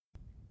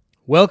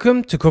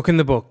Welcome to Cooking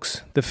the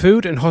Books, the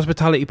food and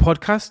hospitality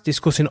podcast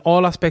discussing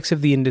all aspects of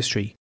the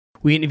industry.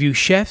 We interview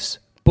chefs,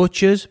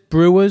 butchers,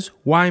 brewers,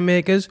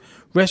 winemakers,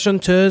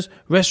 restaurateurs,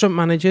 restaurant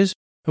managers,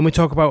 and we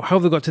talk about how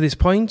they got to this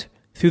point,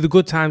 through the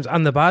good times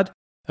and the bad,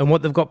 and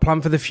what they've got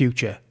planned for the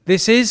future.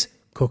 This is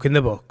Cooking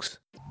the Books.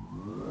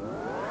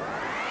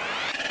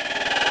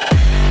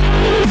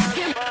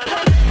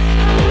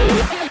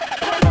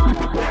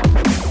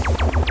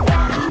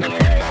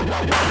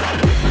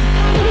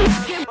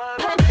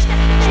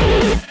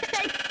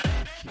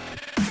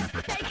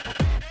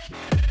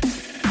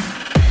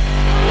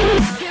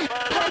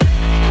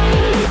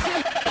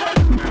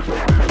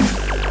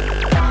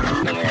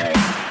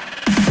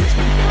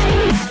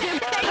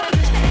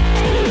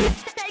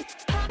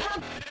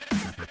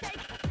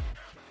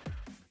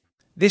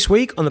 This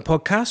week on the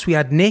podcast, we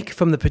had Nick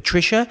from the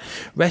Patricia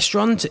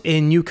restaurant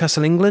in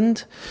Newcastle,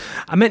 England.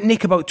 I met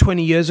Nick about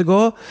 20 years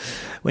ago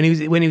when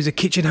he was a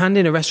kitchen hand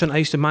in a restaurant I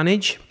used to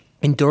manage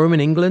in Durham in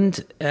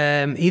England.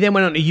 He then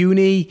went on to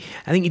uni.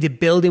 I think he did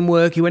building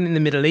work. He went in the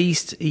Middle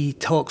East. He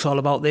talks all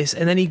about this.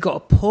 And then he got a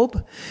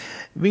pub.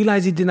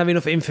 Realised he didn't have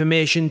enough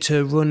information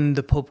to run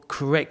the pub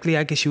correctly,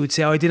 I guess you would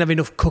say. Or he didn't have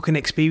enough cooking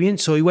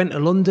experience. So he went to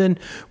London,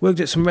 worked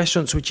at some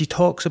restaurants, which he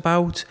talks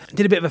about.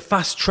 Did a bit of a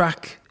fast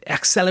track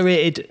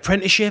accelerated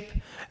apprenticeship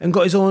and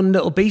got his own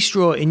little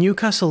bistro in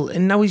Newcastle,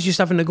 and now he's just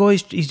having a go.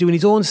 He's doing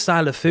his own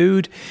style of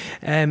food.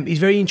 He's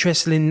very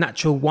interested in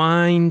natural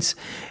wines,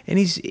 and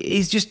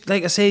he's just,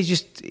 like I say,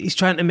 he's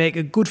trying to make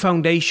a good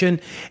foundation.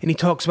 And he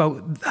talks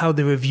about how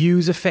the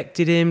reviews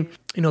affected him,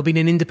 you know, being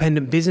an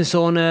independent business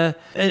owner,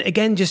 and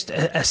again, just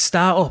a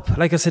start-up.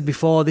 Like I said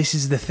before, this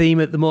is the theme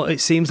at the moment,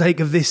 it seems like,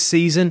 of this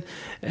season.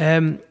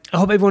 I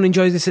hope everyone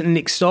enjoys this and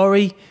Nick's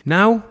story.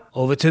 Now,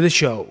 over to the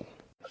show.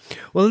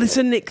 Well,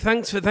 listen, Nick,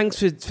 thanks for doing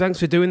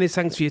this.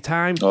 Thanks for your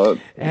time. Oh,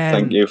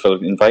 thank you for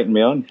inviting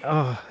me on.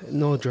 Oh,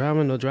 no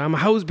drama.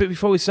 But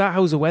before we start,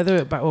 how's the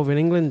weather back over in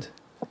England?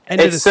 End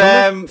of the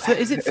summer?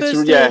 Is it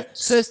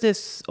first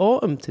this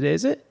autumn today,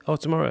 is it? Or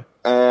tomorrow?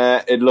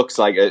 It looks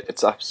like it.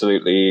 It's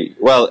absolutely...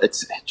 Well,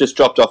 it's just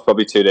dropped off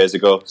probably 2 days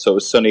ago. So it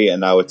was sunny and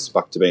now it's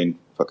back to being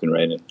fucking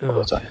raining all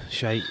the time.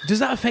 Shite. Does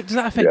that affect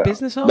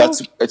business at all?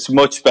 It's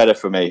much better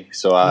for me.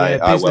 So I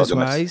welcome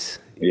business-wise.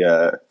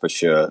 Yeah, for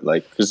sure.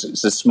 Like, because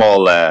it's a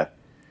small...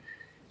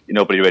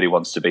 nobody really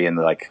wants to be in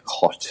the, like,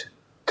 hot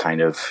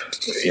kind of,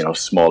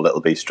 small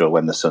little bistro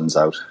when the sun's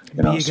out.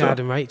 Beer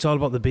garden, right? It's all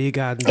about the beer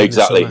garden.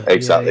 Exactly.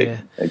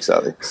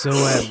 So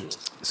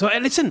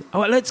listen,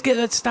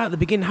 let's start at the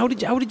beginning. How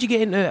did you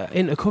get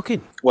into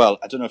cooking? Well,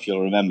 I don't know if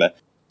you'll remember.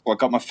 I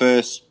got my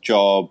first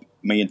job.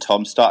 Me and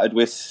Tom started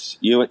with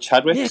you at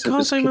Chadwick's. Yeah, of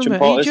course I remember.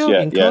 Porters. Are you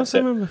joking? Of course I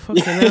remember.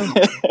 Fucking hell.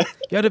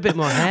 You had a bit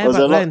more hair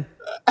back then.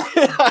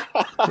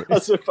 I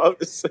was about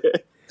to say,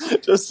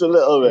 just a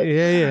little bit.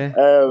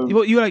 Yeah.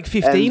 You were like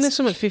 15 or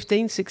something?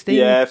 15, 16?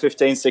 Yeah,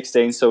 15,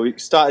 16. So we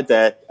started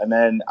there, and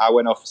then I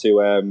went off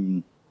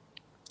to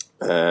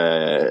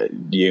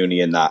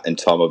uni and that, and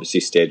Tom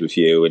obviously stayed with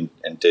you and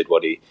did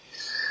what he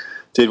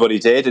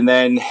did. And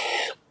then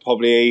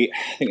probably,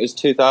 I think it was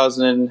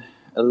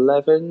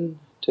 2011.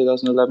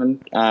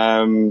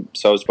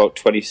 So I was about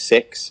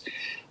 26,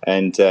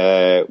 and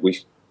we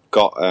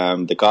got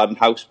the Garden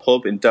House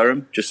pub in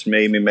Durham, just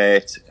me, my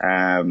mate,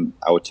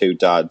 our two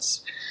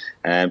dads,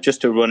 just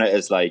to run it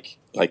as like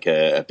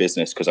a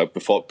business, because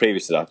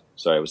previous to that,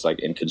 I was like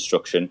in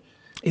construction.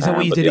 Is that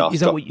what you did? Is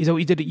that what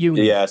you did at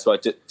uni? Yeah, so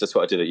that's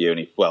what I did at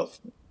uni. Well,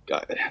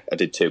 I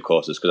did 2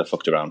 courses because I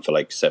fucked around for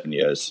like 7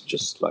 years,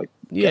 just like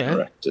getting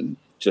wrecked and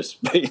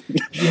just being...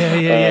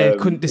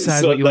 Couldn't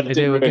decide what you wanted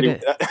to do,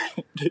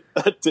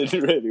 that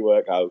didn't really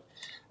work out.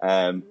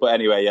 But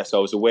anyway, so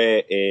I was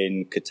away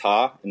in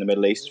Qatar in the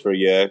Middle East for a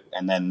year,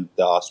 and then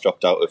the arse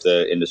dropped out of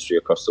the industry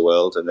across the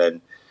world, and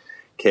then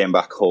came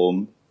back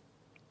home.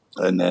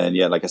 And then,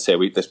 like I say,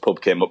 this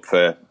pub came up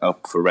for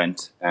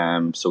rent.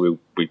 So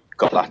we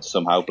got that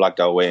somehow, blagged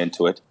our way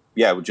into it.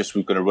 Yeah, we're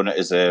going to run it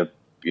as a,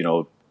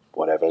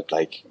 whatever,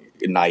 like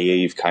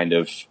naive kind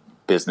of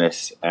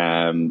business.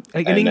 Like an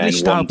English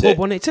style pub,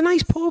 wasn't it? It's a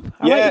nice pub.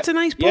 It's a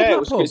nice pub. Yeah,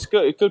 it's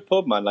a good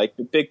pub, man. Like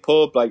a big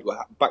pub. Like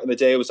back in the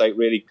day, it was like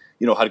really,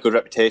 had a good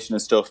reputation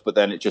and stuff. But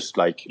then it just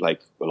like a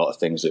lot of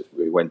things, it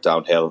went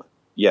downhill.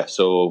 Yeah,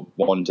 so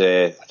one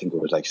day I think we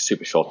were like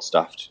super short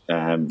staffed.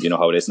 You know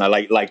how it is, and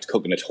I liked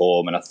cooking at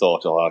home, and I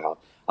thought,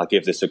 I'll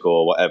give this a go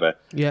or whatever.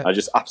 Yeah, I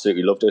just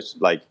absolutely loved it.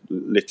 Like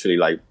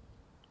literally,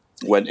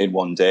 went in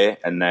one day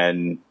and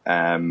then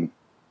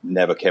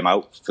never came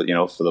out for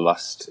the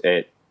last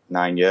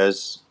 8-9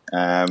 years.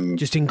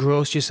 Just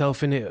engrossed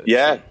yourself in it.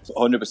 Yeah,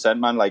 100%,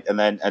 man. Like,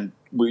 and I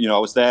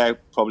was there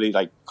probably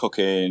like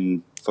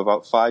cooking for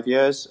about 5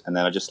 years, and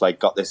then I just like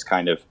got this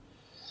kind of,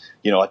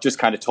 I just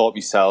kind of taught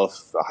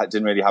myself. I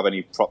didn't really have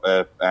any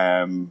proper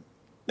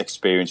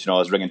experience. I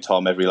was ringing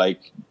Tom every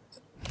like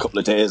couple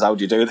of days. How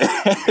do you do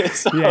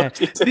this? Yeah.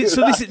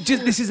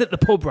 This is at the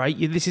pub, right?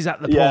 This is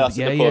at the pub. Yeah, that's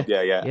at the pub.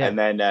 Yeah. And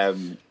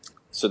then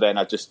so then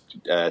I just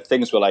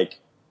things were like,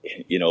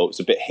 it was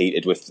a bit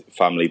heated with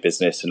family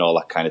business and all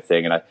that kind of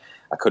thing, and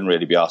I couldn't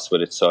really be asked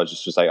with it. So I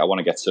just was like, I want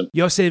to get some.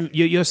 You're saying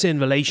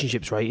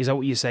relationships, right? Is that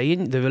what you're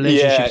saying? The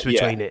relationships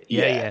between it.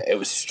 Yeah. It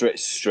was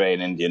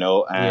straining, you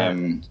know,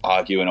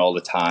 arguing all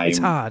the time. It's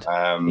hard.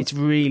 It's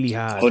really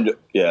hard.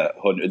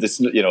 100. This,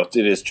 you know, it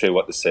is true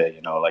what they say.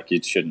 You know, like you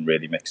shouldn't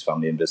really mix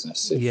family and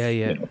business.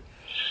 You know,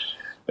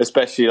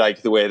 especially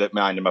like the way that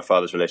mine and my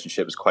father's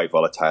relationship was quite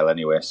volatile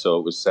anyway. So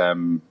it was,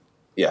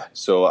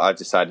 So I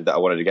decided that I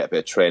wanted to get a bit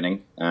of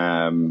training,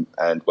 and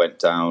went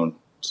down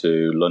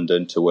to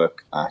London to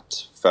work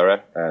at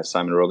Ferrer,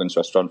 Simon Rogan's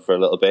restaurant, for a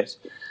little bit,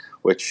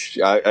 which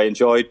I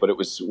enjoyed, but it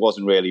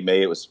wasn't really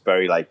me. It was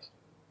very like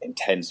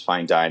intense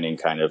fine dining,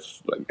 kind of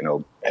like, you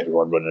know,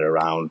 everyone running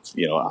around,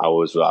 you know,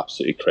 hours were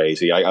absolutely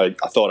crazy. I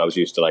thought I was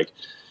used to like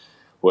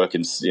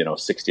working, you know,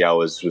 60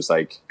 hours was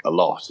like a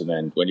lot. And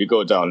then when you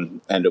go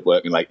down, end up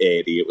working like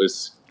 80, it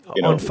was,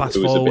 you know, on fast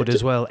forward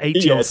as well.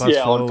 80 on fast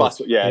forward. On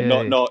fast,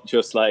 not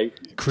just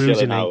like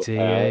cruising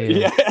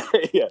 80.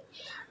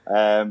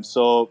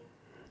 So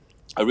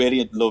I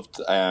really loved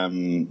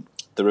the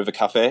River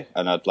Cafe,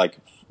 and I'd like,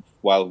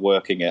 while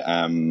working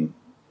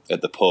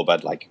at the pub,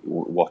 I'd like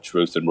watch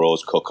Ruth and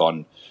Rose cook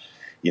on,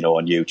 you know,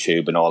 on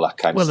YouTube and all that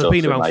kind of stuff. Well,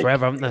 they've been around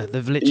forever, haven't they?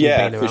 They've literally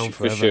been around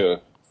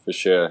forever. For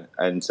sure.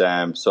 And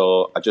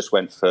so I just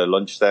went for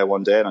lunch there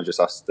one day, and I just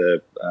asked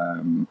the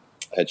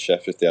head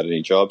chef if they had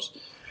any jobs.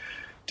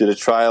 Did a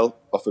trial,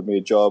 offered me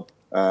a job,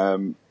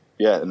 and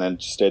then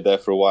just stayed there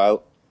for a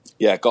while.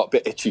 Yeah, got a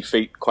bit itchy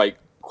feet quite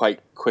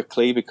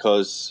quickly,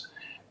 because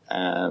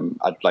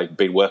I'd like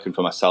been working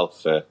for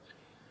myself for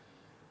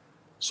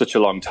such a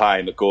long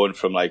time, that going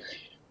from like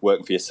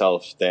working for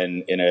yourself,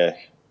 then in an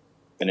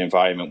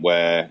environment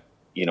where,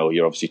 you know,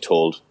 you're obviously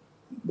told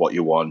what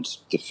you want,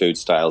 the food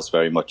style's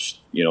very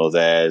much, you know,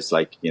 there's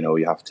like, you know,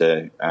 you have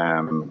to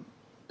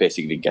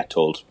basically get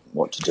told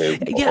what to do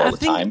all the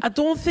time. I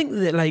don't think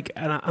that, like,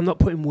 and I'm not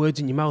putting words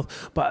in your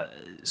mouth, but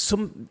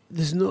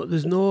there's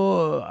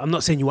no, I'm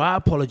not saying you are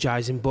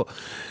apologising, but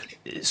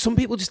some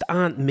people just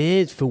aren't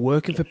made for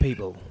working for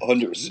people.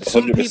 100%.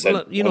 Some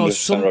people, you know,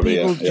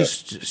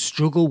 just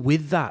struggle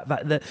with that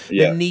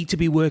they need to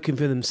be working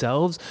for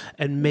themselves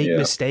and make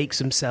mistakes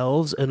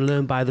themselves and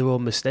learn by their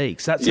own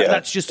mistakes.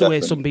 That's just the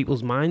way some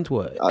people's minds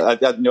work. I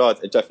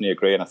definitely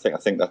agree, and I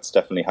think that's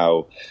definitely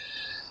how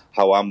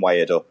I'm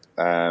wired up.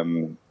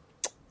 And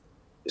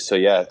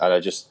I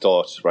just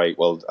thought, right,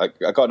 well, I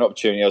got an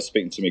opportunity. I was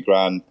speaking to my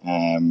gran,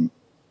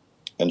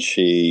 and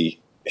she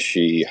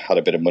had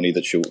a bit of money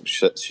that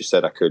she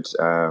said I could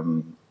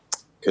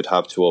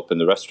have to open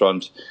the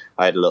restaurant.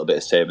 I had a little bit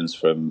of savings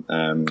from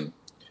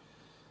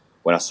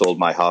when I sold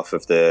my half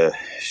of the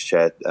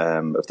share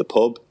of the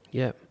pub.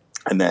 Yeah.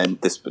 And then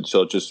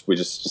we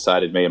just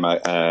decided, me and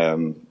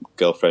my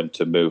girlfriend,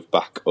 to move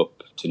back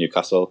up to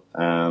Newcastle.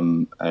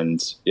 And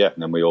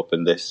then we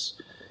opened this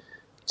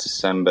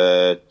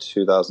December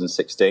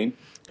 2016.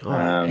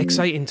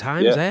 Exciting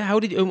times, eh? How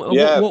did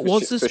what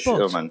was the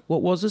spot? Sure,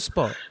 what was the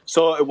spot?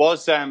 So it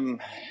was an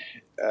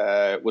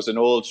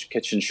old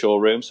kitchen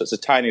showroom. So it's a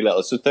tiny little,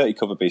 it's a 30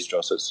 cover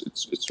bistro. So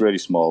it's really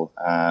small.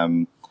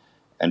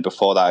 And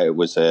before that, it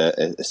was a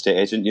estate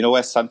agent. You know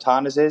where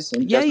Santana's is?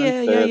 Yeah.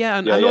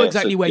 I know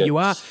exactly where you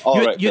are.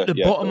 You're at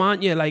the bottom,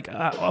 aren't you? Like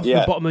off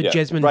the bottom of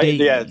Jesmond right,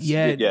 D.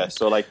 Yeah.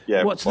 So like,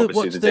 What's the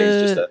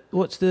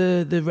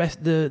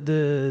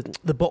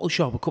bottle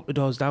shop a couple of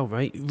doors down,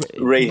 right?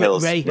 Ray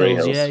Hills.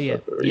 Yeah.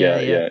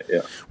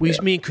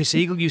 Me and Chris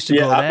Eagle used to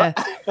go there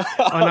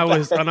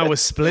on our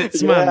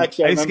splits, man. I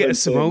used to get a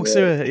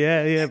samosa.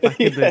 Yeah, back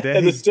in the day.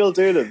 They still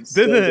do them.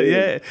 Did they?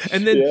 Yeah.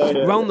 And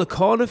then round the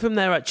corner from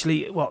there,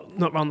 actually, well,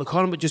 not round the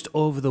corner, but just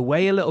over the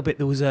way a little bit,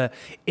 there was a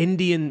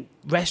Indian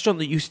restaurant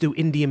that used to do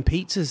Indian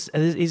pizzas.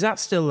 Is that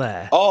still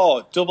there?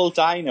 Oh, Double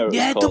Diner.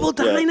 Yeah, Double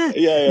Diner.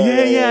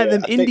 Yeah.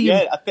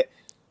 Indian.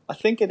 I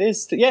think it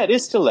is. It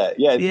is still there.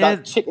 Yeah,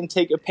 that chicken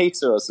tikka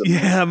pizza or something.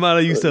 Yeah, man, I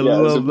used to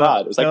love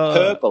that. It was like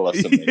purple or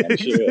something, I'm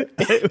sure.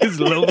 It was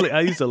lovely. I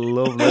used to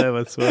love them,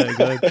 I swear to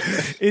God.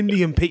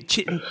 Indian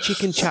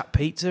chicken chap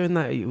pizza and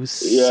that. It was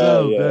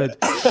so good.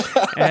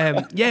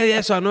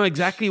 So I know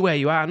exactly where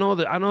you are. I know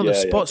the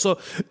spot. Yeah.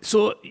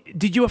 So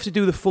did you have to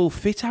do the full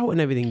fit out and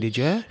everything, did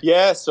you?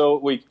 Yeah, so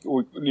we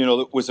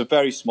it was a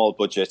very small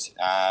budget.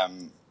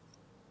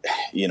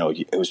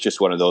 It was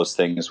just one of those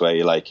things where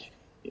you're like,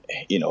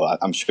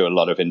 I'm sure a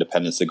lot of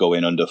independents that go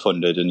in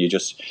underfunded, and you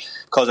just,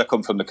 because I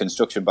come from the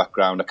construction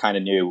background, I kind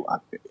of knew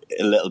a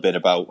little bit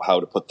about how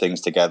to put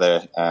things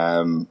together.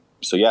 I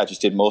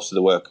just did most of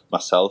the work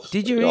myself.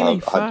 Did you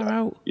really? Far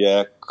out?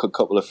 Yeah, a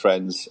couple of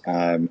friends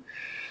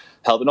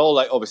helping, all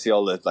like obviously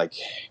all the like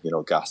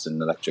gas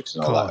and electrics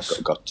and all that.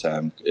 Got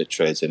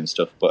trades in and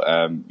stuff, but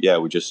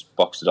we just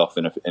boxed it off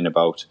in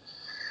about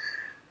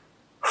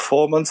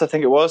 4 months, I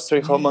think it was,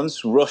 3-4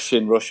 months,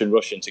 rushing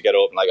to get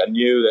open. Like, I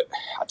knew that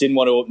I didn't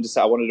want to open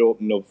I wanted to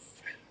open I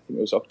think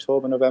it was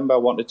October, November, I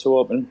wanted to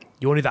open.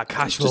 You wanted that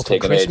cash flow for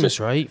Christmas,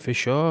 right? For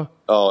sure.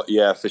 Oh,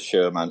 yeah, for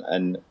sure, man.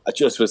 And I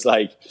just was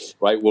like,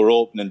 right, we're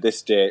opening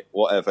this date,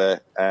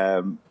 whatever.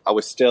 I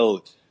was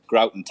still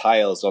grouting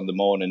tiles on the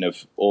morning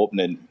of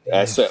opening.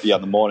 On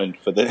the morning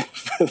for the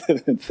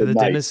for the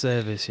night. dinner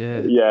service. Yeah,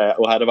 yeah.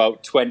 We had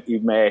about 20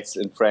 mates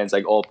and friends,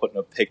 like all putting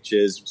up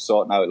pictures,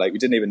 sorting out. Like we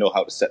didn't even know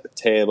how to set the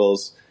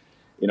tables.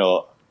 You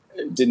know,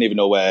 didn't even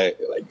know where.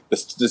 Like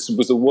this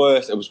was the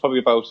worst. It was probably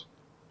about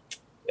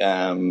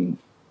 20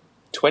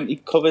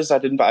 covers. I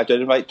did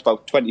invite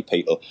about 20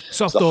 people.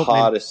 Soft the opening.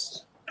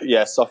 Hardest.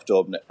 Yeah, soft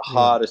opening.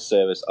 Hardest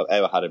service I've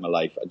ever had in my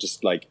life. I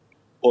just like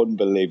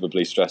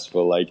unbelievably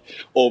stressful. Like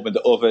opened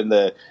the oven,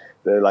 the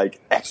like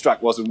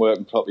extract wasn't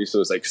working properly, so it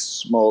was like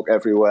smoke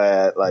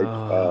everywhere. Like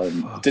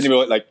didn't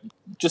even like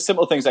just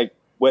simple things like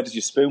where does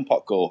your spoon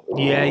pot go?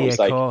 Yeah, was,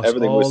 like, of course.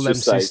 everything all was them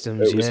just like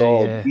systems. it was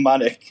all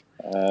manic.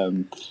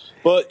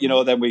 But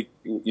then we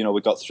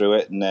got through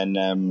it, and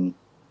then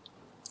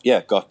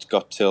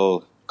got till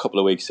a couple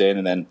of weeks in,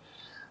 and then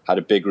had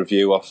a big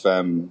review off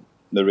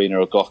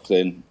Marina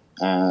O'Loughlin,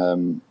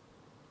 and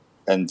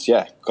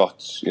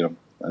got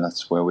and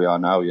that's where we are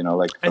now.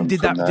 Like and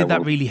did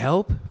that really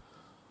help?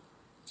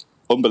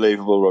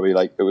 Unbelievable, Robbie.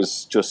 Like it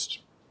was just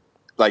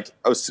like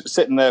I was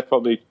sitting there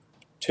probably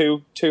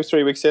 3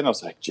 weeks in. I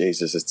was like,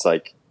 Jesus, it's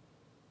like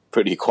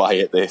pretty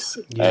quiet this.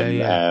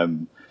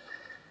 Then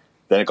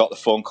I got the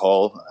phone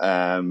call,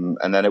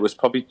 and then it was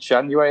probably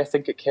January, I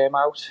think it came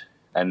out,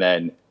 and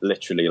then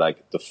literally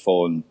like the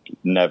phone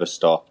never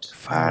stopped.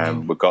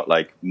 We got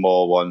like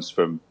more ones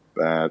from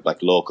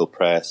like local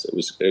press.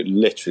 It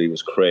literally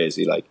was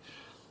crazy. Like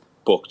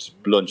booked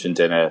lunch and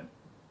dinner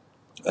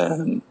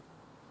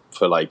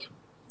for like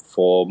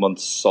 4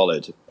 months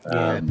solid.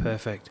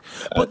 Perfect.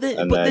 But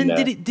then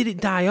did it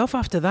die off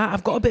after that?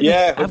 I've got a bit.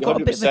 I've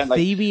got a bit of a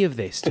theory of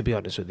this, to be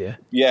honest with you.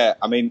 Yeah,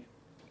 I mean,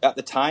 at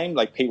the time,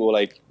 like people were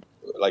like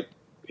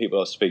people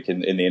are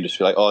speaking in the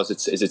industry, like, oh, is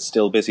it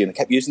still busy? And they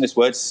kept using this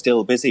word,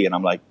 still busy, and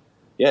I'm like,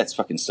 yeah, it's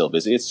fucking still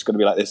busy. It's going to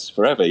be like this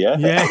forever, yeah?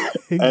 Yeah,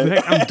 exactly.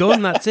 I'm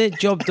done, that's it.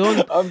 Job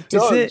done. I'm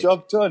done,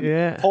 job done.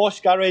 Yeah.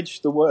 Porsche garage,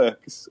 the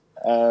works.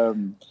 A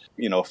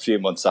few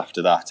months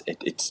after that,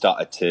 it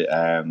started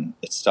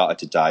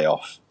to die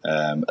off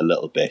a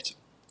little bit,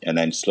 and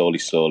then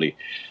slowly.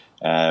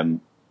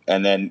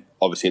 And then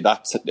obviously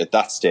at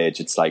that stage,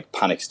 it's like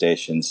panic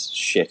stations.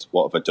 Shit,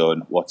 what have I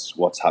done?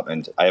 What's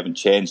happened? I haven't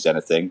changed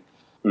anything.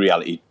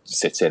 Reality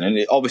sits in,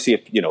 and obviously,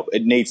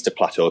 it needs to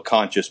plateau. You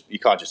can't just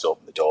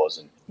open the doors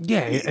and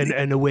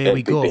and away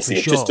we go. For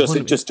sure,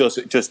 it just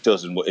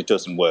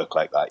doesn't work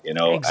like that.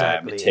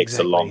 Exactly, it takes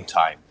a long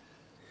time,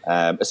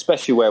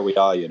 especially where we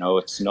are.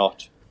 It's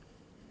not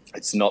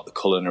the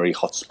culinary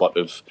hotspot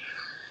of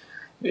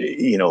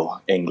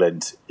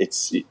England.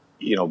 It's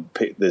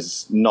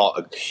there's not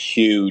a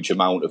huge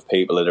amount of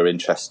people that are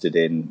interested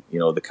in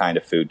the kind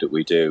of food that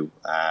we do.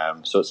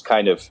 So it's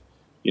kind of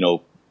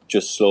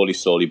just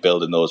slowly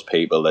building those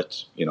people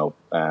that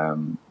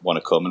want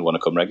to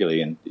come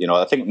regularly. And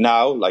I think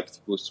now,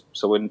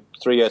 so in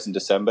 3 years in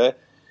December,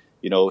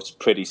 it's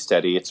pretty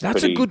steady.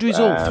 That's a good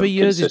result. 3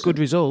 years consistent. Is good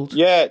result.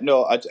 Yeah,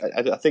 no, I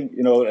think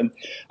and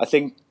I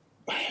think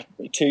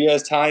 2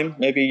 years time,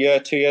 maybe a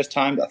year, 2 years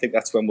time, I think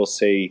that's when we'll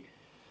see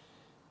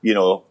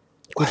good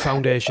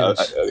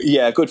foundations.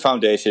 Good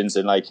foundations,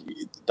 and like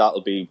that'll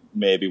be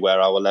maybe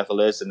where our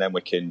level is, and then we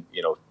can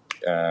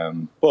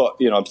but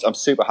I'm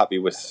super happy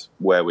with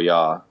where we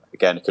are.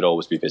 Again, it could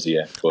always be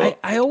busier. But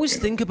I always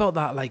think about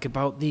that, like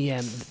about the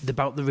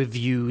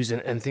reviews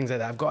and things like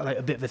that. I've got like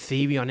a bit of a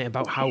theory on it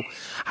about how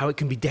it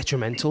can be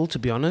detrimental, to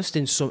be honest,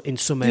 in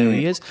some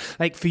areas.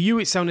 Like for you,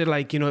 it sounded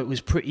like it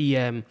was pretty.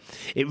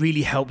 It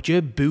really helped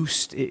you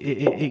boost.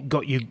 It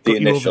got you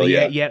initial, over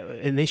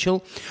the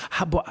initial.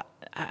 But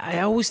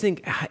I always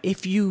think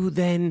if you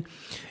then.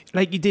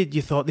 Like you did,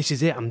 you thought, this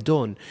is it, I'm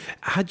done.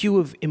 Had you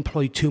have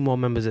employed 2 more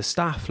members of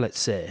staff, let's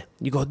say,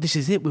 you go, this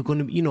is it, we're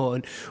going to,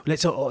 and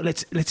let's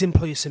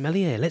employ a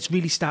sommelier. Let's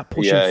really start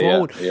pushing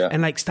forward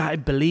and like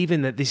started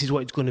believing that this is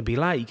what it's going to be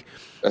like.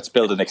 Let's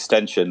build an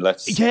extension.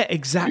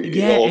 Exactly. Do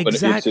you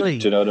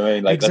know what I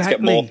mean? Like, let's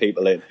get more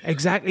people in.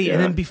 Exactly. Yeah.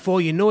 And then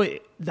before you know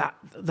it, that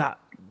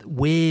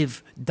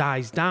wave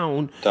dies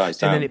down, and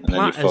then it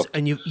platters,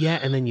 and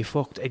then you're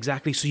fucked.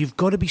 Exactly. So you've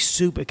got to be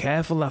super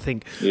careful, I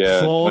think, for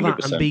 100%.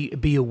 That, and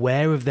be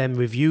aware of them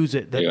reviews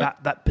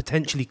that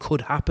potentially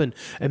could happen,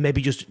 and maybe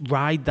just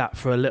ride that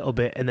for a little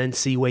bit, and then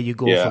see where you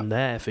go from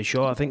there. For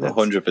sure, I think that's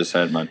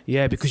 100%, man.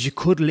 Yeah, because you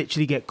could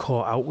literally get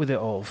caught out with it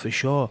all. For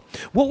sure.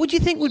 What would you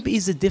think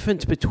is the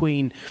difference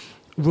between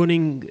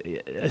running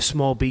a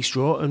small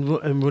bistro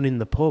and running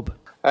the pub?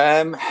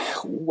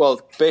 Well,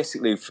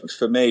 basically,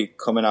 for me,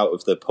 coming out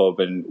of the pub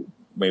and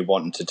me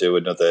wanting to do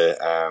another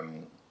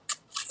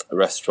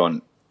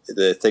restaurant,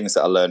 the things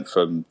that I learned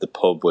from the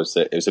pub was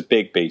that it was a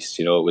big beast.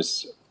 It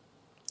was,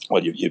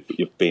 well,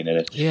 you've been in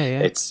it.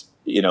 Yeah. It's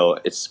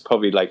it's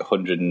probably like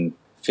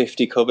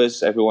 150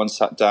 covers. Everyone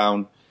sat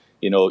down.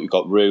 You've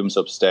got rooms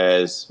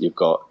upstairs. You've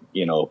got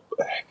you've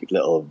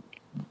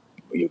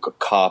got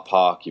car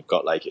park. You've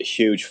got like a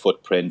huge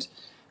footprint.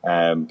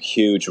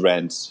 Huge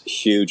rents,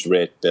 huge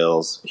rate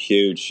bills,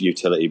 huge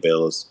utility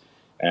bills.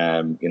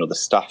 The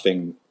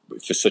staffing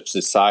for such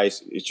a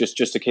size, it's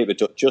just to keep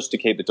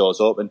the doors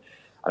open.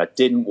 And I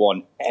didn't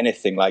want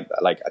anything like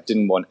that. Like, I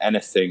didn't want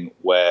anything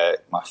where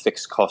my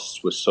fixed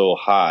costs were so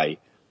high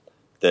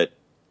that,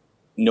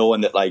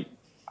 knowing that, like,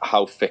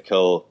 how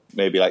fickle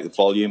maybe like the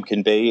volume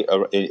can be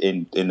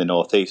in the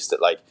Northeast,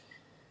 that, like,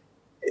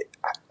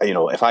 you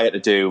know, if I had to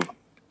do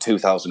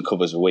 2,000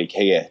 covers a week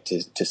here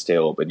to stay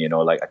open, you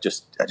know, like, I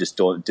just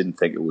didn't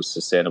think it was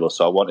sustainable.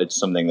 So I wanted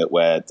something that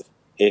where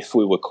if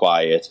we were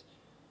quiet,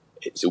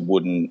 it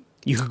wouldn't.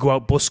 You could go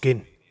out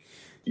busking.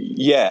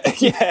 Yeah,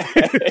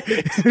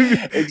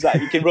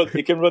 exactly.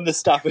 You can run the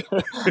staff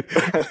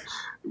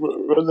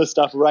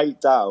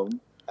right down.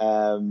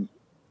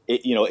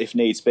 You know, if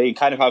needs be, and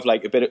kind of have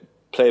like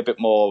play a bit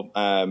more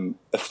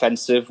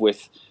offensive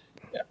with.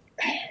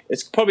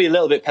 It's probably a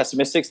little bit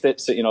pessimistic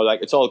that, you know,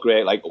 like, it's all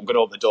great, like, we're going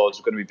to open the doors,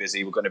 we're going to be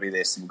busy, we're going to be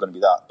this, and we're going to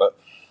be that, but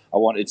I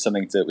wanted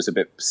something that was a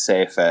bit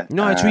safer.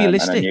 No, it's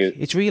realistic.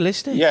 It's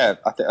realistic. Yeah,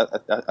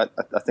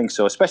 I think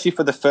so, especially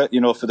for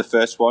the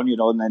first one, you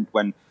know, and then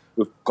when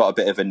we've got a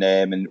bit of a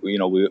name, and, you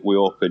know, we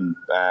open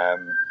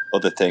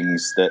other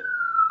things that,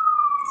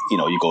 you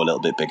know, you go a little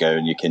bit bigger,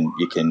 and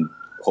you can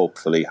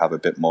hopefully have a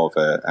bit more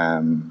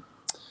of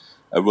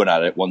a run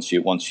at it once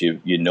you're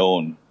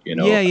known. You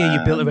know, you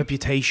built a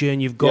reputation.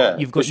 You've got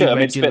sure. your I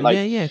mean, it's a bit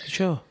like, for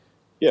sure.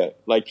 Yeah,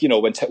 like, you know,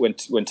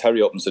 when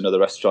Terry opens another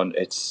restaurant,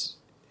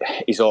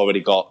 he's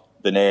already got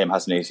the name,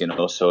 hasn't he? You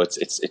know, so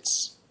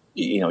it's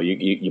you know,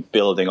 you're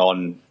building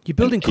on. You're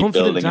building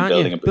confidence,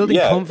 aren't you? Building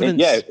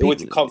confidence. Yeah,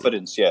 with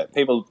confidence. Yeah,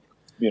 people.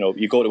 You know,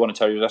 you go to one of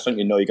Terry's restaurant,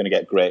 you know you're going to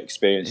get great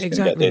experience.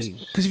 Exactly,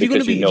 because if you're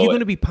going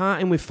to be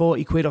partying with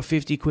 40 quid or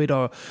 50 quid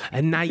or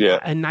a night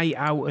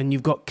out, and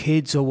you've got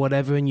kids or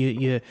whatever, and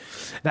you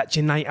that's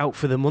your night out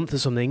for the month or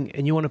something,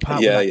 and you want to part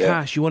with that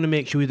cash, you want to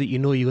make sure that you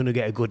know you're going to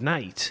get a good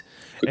night.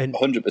 And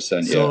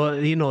 100%. So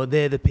you know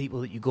they're the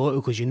people that you go to,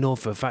 because you know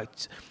for a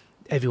fact.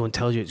 Everyone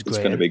tells you it's great.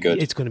 It's going to be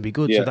good. It's going to be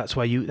good. Yeah. So that's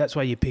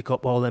why you pick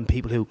up all them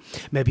people who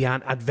maybe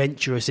aren't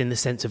adventurous in the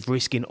sense of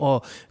risking,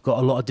 or got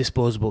a lot of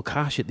disposable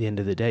cash at the end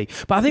of the day.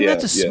 But I think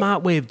that's a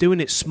smart way of doing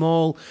it.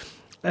 Small,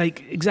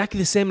 like, exactly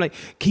the same. Like,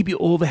 keep your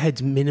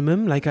overheads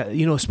minimum. Like,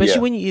 you know,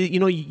 especially when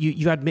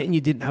you're admitting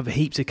you didn't have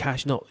heaps of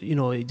cash. Not, you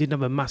know, you didn't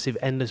have a massive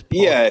endless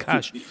pot of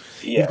cash.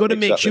 You've got to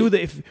make sure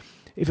that if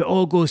it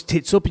all goes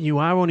tits up and you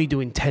are only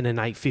doing 10 a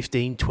night,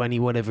 15, 20,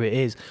 whatever it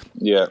is.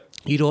 Yeah.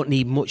 You don't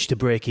need much to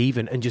break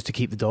even and just to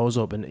keep the doors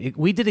open.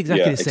 We did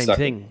exactly the same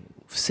thing.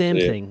 Same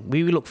thing.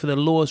 We looked for the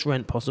lowest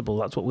rent possible.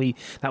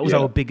 That was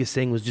our biggest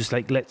thing, was just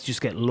like, let's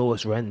just get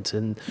lowest rent,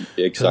 and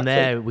from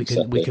there we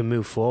can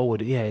move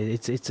forward. Yeah,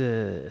 it's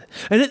a.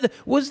 And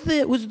was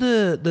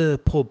the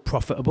pub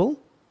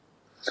profitable?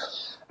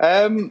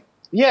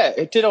 Yeah,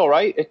 it did all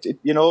right. It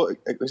you know,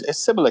 it was a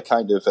similar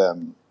kind of.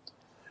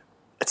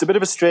 It's a bit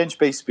of a strange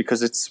beast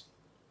because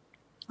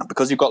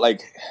you've got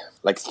like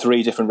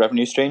 3 different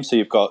revenue streams. So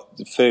you've got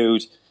the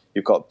food,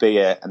 you've got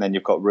beer, and then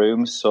you've got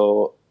rooms.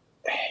 So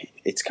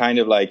it's kind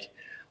of like,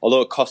 although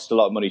it costs a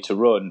lot of money to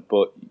run,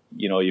 but,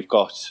 you know, you've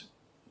got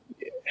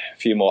a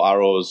few more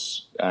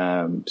arrows,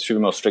 a few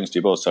more strings to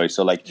your bow. Sorry.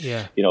 So like,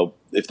 you know,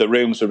 if the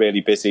rooms were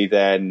really busy,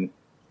 then,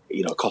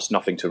 you know, it costs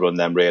nothing to run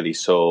them really.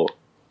 So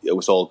it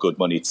was all good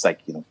money. It's like,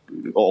 you know,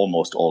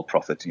 almost all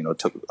profit. You know, it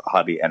took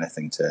hardly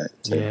anything to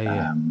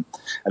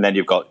and then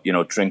you've got, you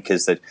know,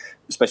 drinkers that,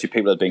 especially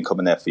people that have been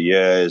coming there for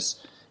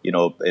years, you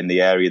know, in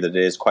the area that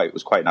it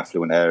was quite an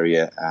affluent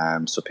area.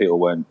 So people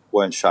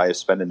weren't shy of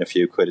spending a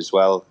few quid as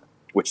well,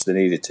 which they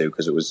needed to,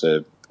 because it was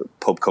a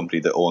pub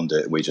company that owned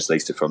it, and we just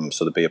leased it from them.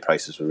 So the beer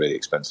prices were really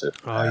expensive.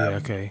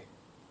 Okay.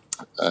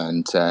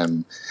 And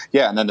and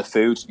then the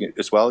food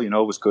as well, you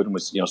know, was good, and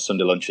was, you know,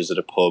 Sunday lunches at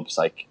a pub. It's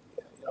like,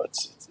 you know,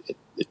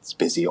 it's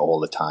busy all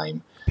the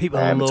time. People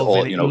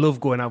love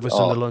going out for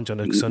Sunday lunch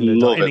on a Sunday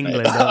in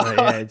England, don't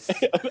they?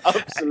 Yeah,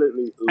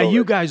 absolutely. Are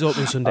you guys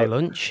open Sunday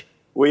lunch?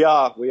 We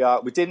are.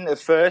 We didn't at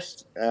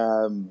first.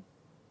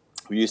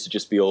 We used to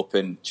just be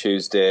open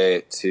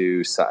Tuesday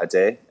to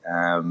Saturday,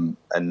 and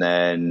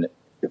then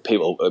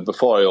people,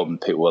 before I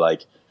opened, people were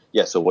like,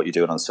 "Yeah, so what are you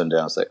doing on Sunday?"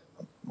 I was like,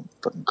 "I'm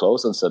fucking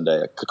closed on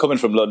Sunday." Coming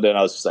from London,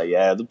 I was just like,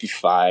 "Yeah, it'll be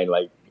fine.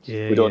 Like,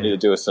 we don't need to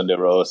do a Sunday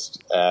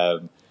roast."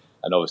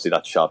 And obviously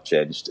that sharp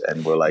changed,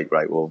 and we're like,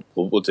 right,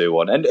 we'll do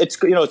one. And it's,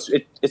 you know,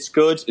 it's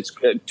good. It's,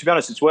 to be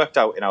honest, it's worked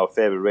out in our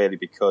favour really,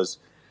 because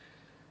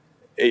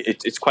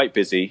it's quite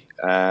busy,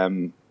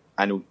 and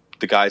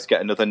the guys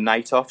get another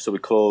night off. So we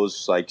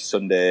close like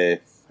Sunday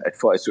at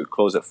 4. So we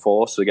close at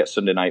 4. So we get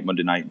Sunday night,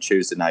 Monday night, and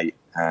Tuesday night,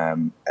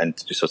 and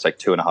so it's like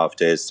 2.5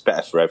 days. It's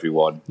better for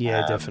everyone.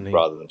 Yeah, definitely.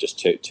 Rather than just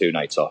two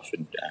nights off.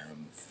 And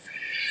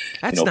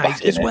that's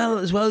nice.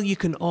 As well, you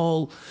can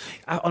all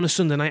on a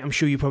Sunday night. I'm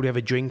sure you probably have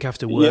a drink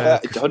after work. Yeah,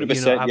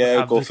 100%. You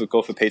know,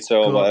 go for pizza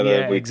or whatever.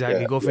 Yeah,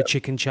 exactly. Go for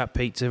chicken chat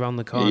pizza around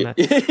the corner.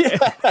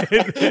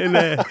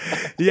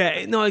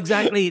 No,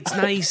 exactly. It's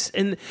nice,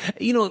 and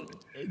you know,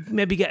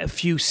 maybe get a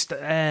few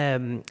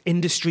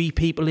industry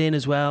people in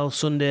as well.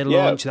 Sunday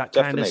lunch, that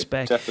kind of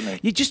spec. Definitely.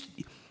 You just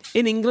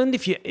in England,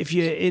 if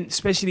you're in,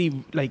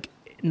 especially like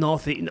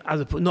north,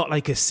 not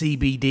like a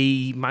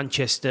CBD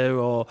Manchester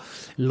or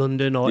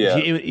London, or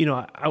if you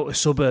know, outer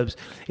suburbs.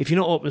 If you're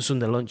not open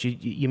Sunday lunch,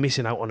 you're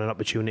missing out on an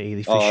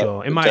opportunity for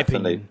sure. In my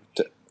opinion.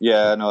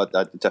 Yeah, no,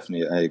 I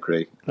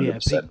agree.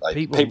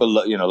 100%.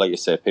 People, you know, like you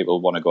say, people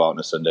want to go out on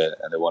a Sunday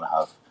and they want to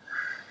have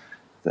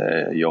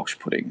the Yorkshire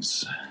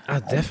puddings.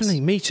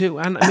 Definitely, me too,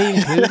 and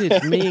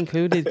me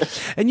included.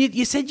 And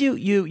you said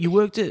you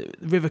worked at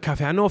River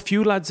Cafe. I know a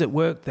few lads that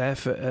worked there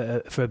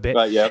for a bit.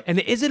 Right, yeah. And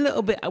it is a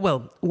little bit,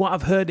 well, what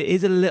I've heard, it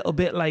is a little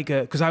bit like,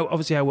 because I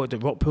worked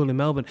at Rockpool in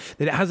Melbourne,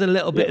 that it has a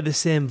little bit of the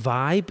same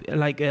vibe,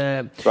 like,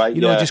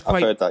 you know, just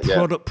quite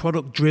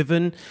product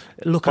driven.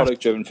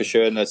 Product driven for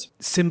sure, and that's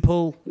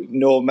simple.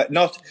 No,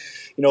 not,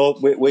 you know,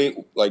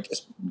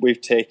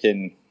 we've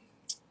taken...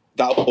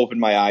 That opened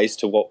my eyes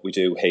to what we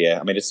do here.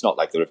 I mean, it's not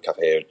like the River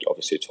Cafe here,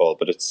 obviously, at all,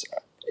 but it's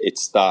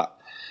that,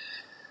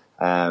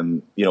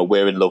 you know,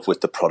 we're in love with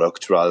the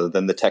product rather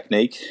than the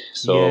technique.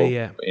 So,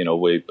 you know,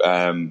 we're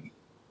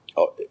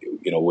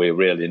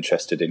really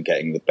interested in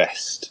getting the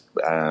best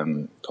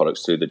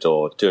products through the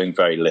door, doing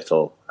very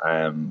little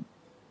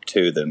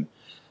to them.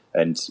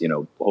 And, you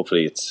know,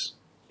 hopefully it's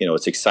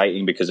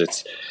exciting because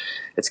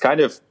it's kind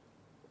of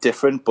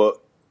different, but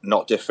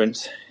not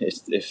different,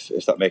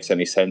 if that makes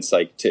any sense.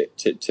 Like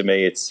to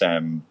me, it's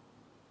you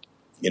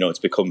know, it's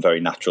become very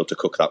natural to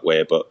cook that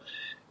way, but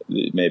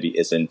maybe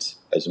isn't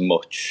as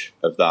much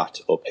of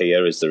that up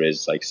here as there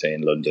is, like say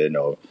in London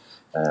or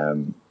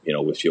you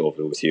know, with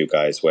you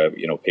guys, where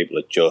you know people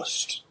are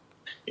just,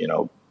 you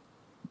know,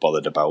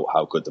 bothered about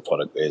how good the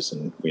product is,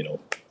 and you know,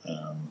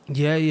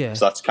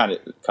 So that's kind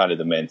of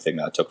the main thing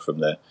that I took from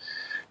the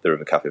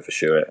River Cafe for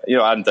sure. You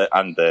know, and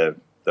their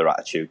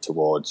attitude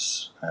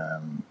towards.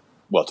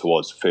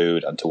 Towards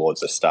food and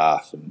towards the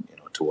staff, and you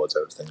know, towards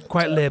everything.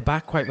 Quite laid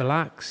back, quite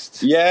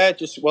relaxed. Yeah,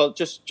 just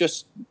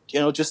you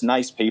know, just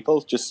nice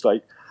people. Just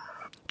like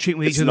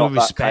treating each other with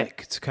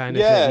respect, kind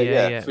of.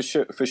 Yeah, for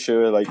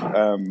sure. Like,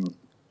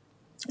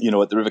 you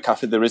know, at the River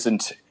Cafe, there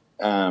isn't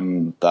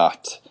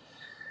that,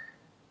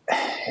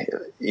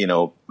 you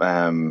know,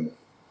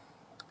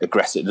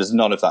 aggressive. There's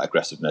none of that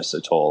aggressiveness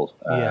at all.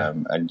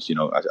 And you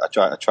know,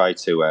 I try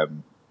to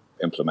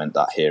implement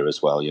that here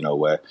as well. You know,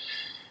 where.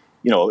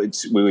 You know,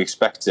 we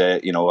expect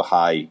you know, a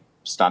high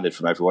standard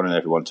from everyone and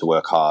everyone to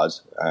work hard,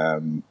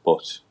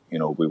 but you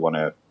know, we want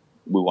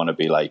to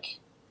be like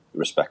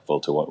respectful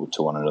to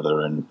one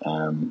another, and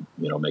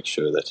you know, make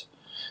sure that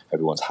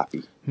everyone's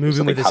happy.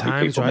 Moving with the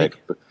times, right?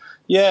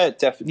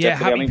 Definitely. Yeah,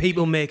 happy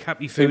people make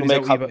happy food. People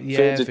make happy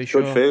food, for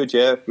sure. Good food.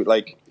 Yeah,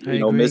 like you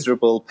know,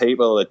 miserable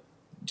people that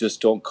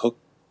just don't cook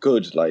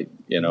good, like,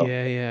 you know.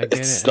 I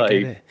get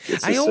it.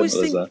 I always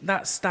think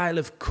that style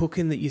of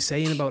cooking that you're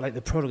saying about like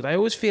the product, I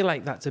always feel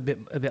like that's a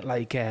bit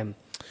like you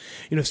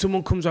know, if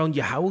someone comes around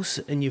your house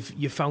and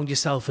you've found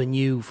yourself a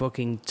new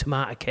fucking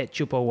tomato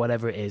ketchup or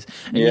whatever it is,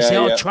 and you say,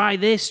 oh, try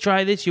this,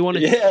 you want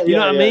to, you know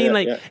what I mean?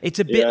 Like, it's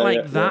a bit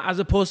like that, as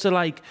opposed to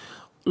like,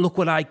 look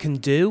what I can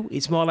do.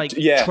 It's more like,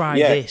 try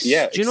this.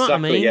 Yeah, do you know what I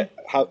mean?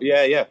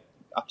 Yeah,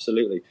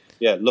 absolutely.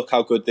 Yeah, look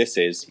how good this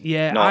is.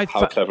 Yeah, not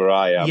how clever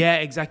I am. Yeah,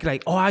 exactly.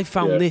 Like, oh, I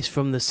found this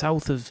from the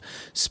south of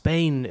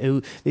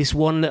Spain. This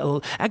one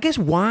little, I guess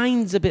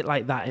wine's a bit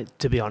like that,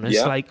 to be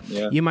honest.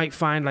 You might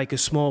find like a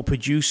small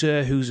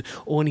producer who's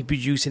only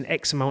producing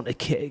X amount of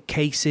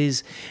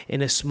cases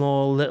in a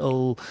small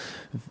little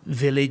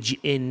village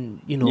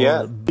in, you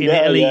know,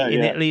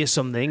 Italy or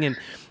something, and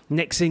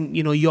next thing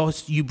you know,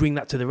 you bring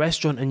that to the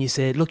restaurant and you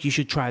say, look, you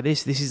should try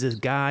this. This is a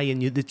guy,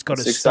 and it's got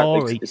a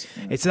story.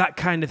 It's that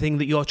kind of thing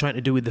that you're trying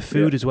to do with the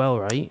food as well,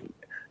 right?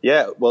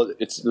 Yeah, well,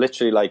 it's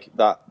literally like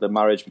that, the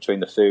marriage between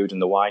the food and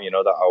the wine, you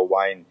know, that our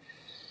wine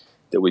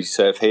that we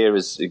serve here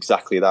is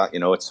exactly that. You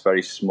know, it's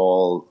very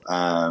small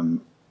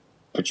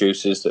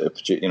producers that are,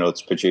 you know,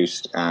 it's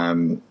produced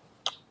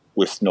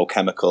with no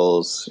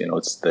chemicals. You know,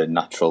 it's the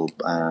natural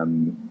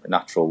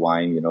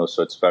wine, you know,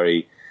 so it's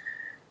very...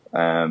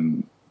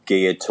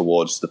 geared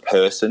towards the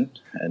person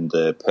and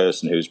the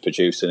person who's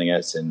producing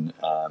it, and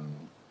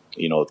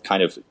you know,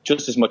 kind of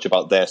just as much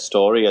about their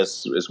story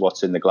as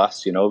what's in the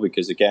glass, you know,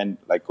 because again,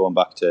 like going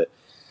back to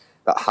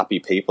that happy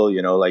people,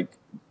 you know, like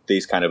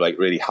these kind of like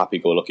really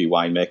happy-go-lucky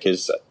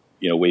winemakers,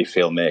 you know, we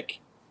feel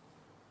make,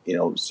 you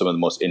know, some of the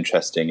most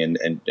interesting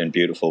and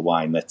beautiful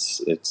wine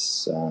that's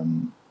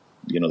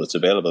you know, that's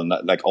available, and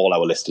that, like all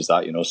our list is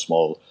that, you know,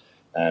 small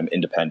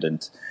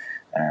independent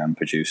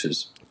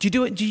producers. Do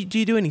you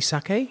do any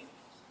sake?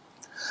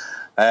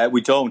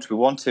 We don't. We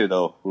want to,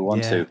 though. We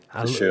want to,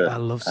 for sure. I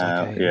love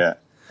sake.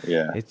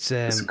 Yeah. It's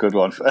a good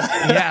one.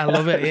 I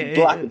love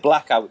it.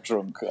 Blackout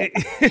drunk.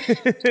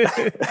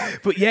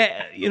 But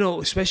yeah, you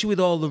know, especially with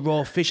all the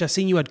raw fish. I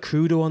seen you had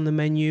crudo on the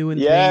menu and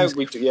things.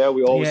 We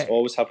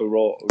always have a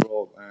raw.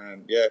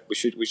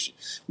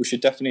 We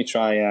should definitely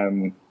try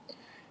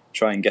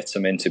try and get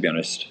some in, to be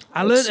honest.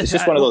 I learned it's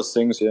just one of those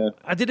things, yeah.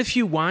 I did a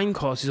few wine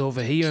courses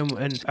over here,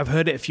 and I've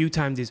heard it a few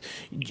times, is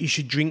you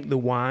should drink the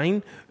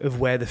wine of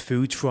where the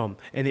food's from,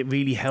 and it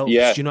really helps.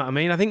 Yeah. Do you know what I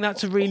mean? I think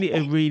that's a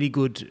really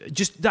good,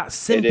 just that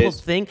simple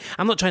thing.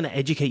 I'm not trying to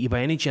educate you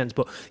by any chance,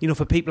 but, you know,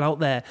 for people out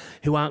there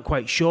who aren't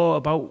quite sure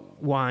about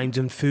wines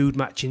and food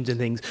matchings and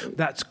things,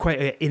 that's quite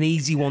an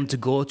easy one to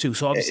go to.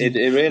 So obviously,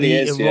 it really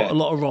is. A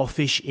lot of raw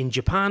fish in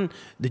Japan.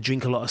 They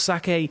drink a lot of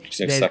sake.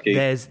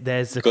 There's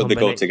the they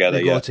go together.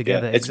 They go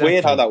together. It's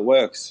weird how that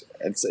works.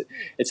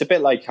 It's a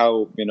bit like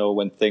how, you know,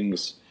 when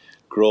things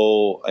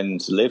grow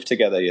and live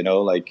together. You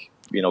know, like,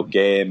 you know,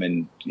 game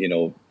and, you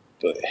know,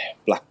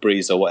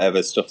 blackberries or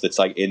whatever stuff that's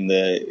like in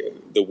the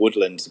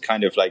woodlands,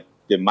 kind of like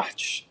the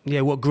match.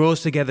 Yeah, what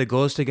grows together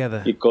goes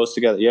together. It goes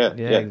together. Yeah,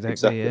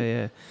 exactly.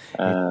 Yeah.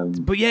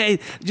 But yeah,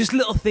 just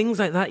little things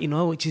like that, you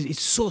know, which is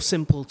it's so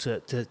simple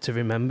to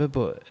remember,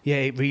 but yeah,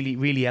 it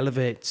really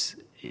elevates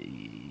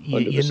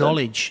your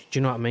knowledge. Do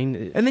you know what I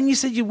mean? And then you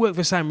said you worked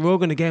for Sam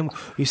Rogan again.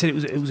 You said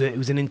it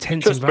was an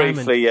intense just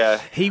environment. Briefly, yeah.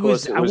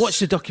 I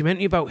watched a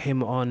documentary about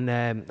him on.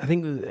 I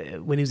think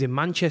when he was in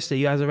Manchester,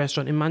 he has a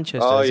restaurant in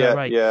Manchester. Oh, is yeah, that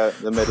right? Yeah,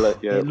 the Midland.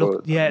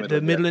 Yeah,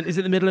 the Midland. Is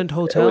it the Midland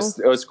Hotel? It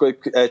was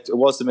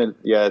the Midland.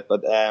 Yeah,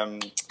 but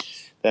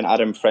then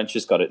Adam French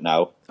has got it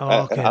now.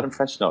 Oh, okay. Adam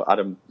French? No,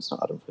 Adam. It's not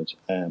Adam French.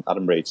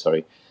 Adam Reid.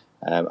 Sorry.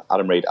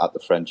 Adam Reid at the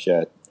French.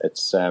 Yeah,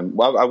 it's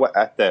well, I went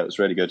out there. It was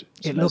really good.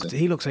 He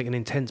looks like an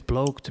intense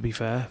bloke. To be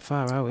fair,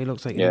 far out. He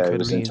looks like it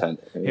was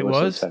intense. It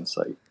was intense.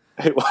 Like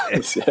it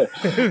was,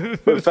 yeah.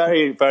 But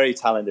very, very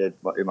talented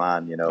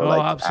man. You know.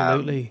 Oh,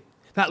 absolutely.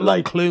 That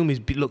long plume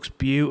looks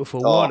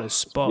beautiful. What a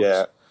spot.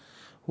 Yeah.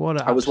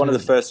 I was one of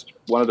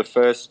the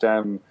first.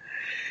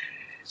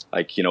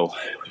 Like, you know,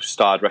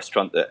 starred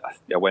restaurant that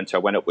I went to. I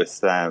went up with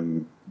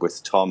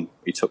Tom.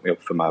 He took me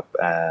up for my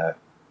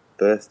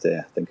birthday,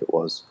 I think it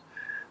was.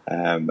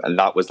 And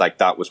that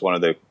was one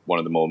of the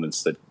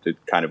moments that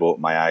kind of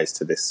opened my eyes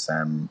to this,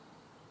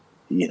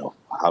 you know,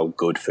 how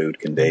good food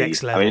can be. The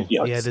next level. I mean, you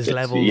know, there's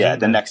levels. Yeah,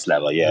 the next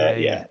level.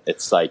 Yeah.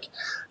 It's like,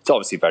 it's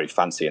obviously very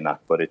fancy in that,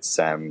 but it's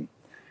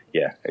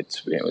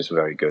it was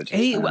very good.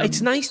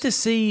 It's nice to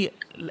see.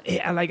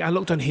 Like, I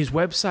looked on his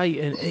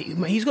website, and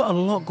he's got a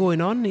lot going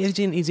on. He's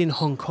in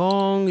Hong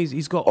Kong.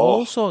 He's got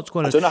all sorts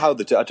going on. I don't know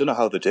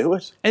how they do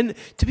it. And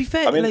to be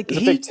fair, I mean, like,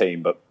 it's a big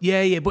team, but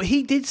but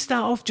he did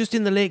start off just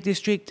in the Lake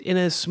District in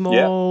a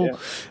small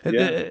at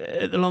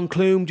the Long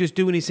Clume, just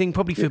doing his thing,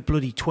 probably for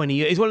bloody 20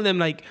 years. He's one of them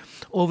like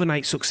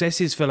overnight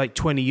successes for like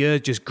 20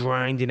 years, just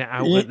grinding it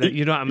out.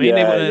 You know what I mean?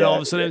 All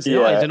of a sudden, it's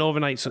an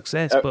overnight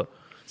success, but.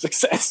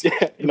 Success,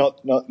 yeah.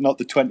 Not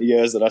the 20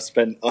 years that I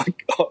spent on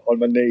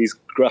my knees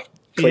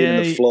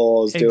cleaning the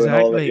floors, doing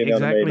all that. You know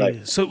what I mean?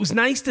 Like, so it was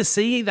nice to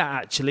see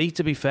that. Actually,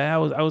 to be fair, I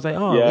was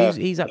like,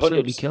 he's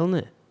absolutely 100%. Killing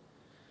it.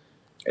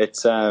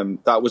 It's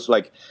that was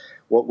like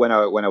when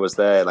I was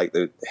there. Like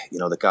the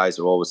guys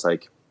are always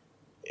like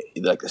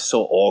they're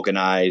so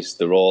organized.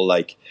 They're all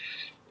like,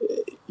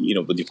 you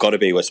know, but you've got to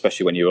be,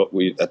 especially when you're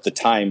at the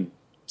time.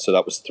 So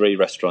that was 3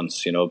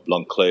 restaurants, you know,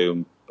 Long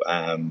Clume,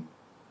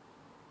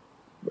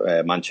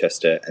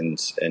 Manchester and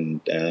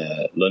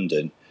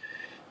London,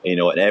 you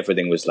know, and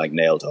everything was like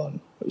nailed on.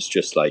 It was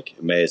just like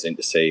amazing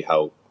to see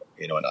how,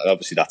 you know, and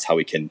obviously that's how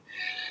we can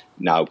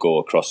now go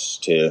across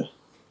to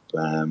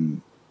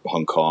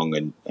Hong Kong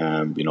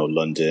and you know,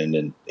 London,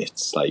 and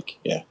it's like,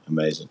 yeah,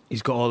 amazing.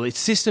 He's got all its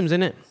systems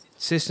in it.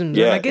 Systems.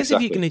 Yeah, and I guess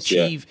exactly. if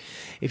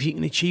you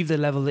can achieve the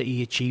level that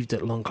he achieved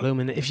at Long Clume,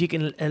 and if you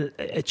can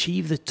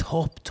achieve the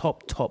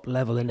top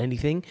level in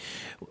anything,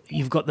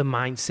 you've got the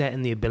mindset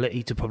and the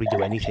ability to probably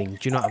do anything. Do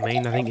you know what I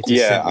mean? I think it's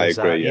as simple as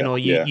that. You know,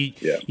 you're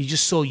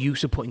just so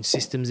used to putting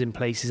systems in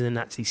places and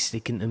actually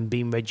sticking them,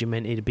 being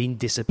regimented, being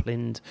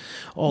disciplined,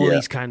 all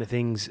these kind of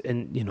things,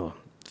 and you know.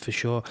 For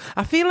sure.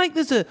 I feel like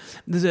there's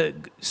a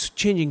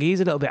changing gears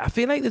a little bit. I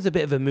feel like there's a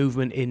bit of a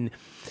movement in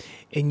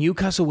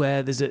Newcastle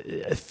where there's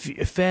a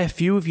fair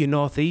few of your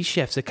northeast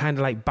chefs are kind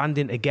of like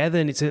banding together,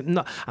 and it's I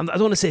don't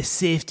want to say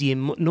safety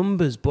in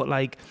numbers, but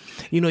like,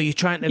 you know, you're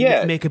trying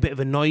to make a bit of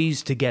a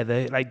noise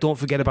together. Like, don't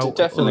forget about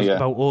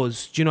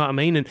us. Do you know what I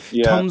mean? And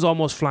Tom's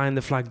almost flying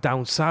the flag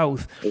down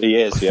south for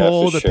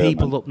the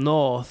people up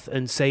north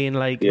and saying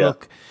like,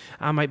 look,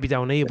 I might be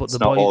down here, but it's the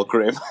not boys, all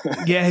grim.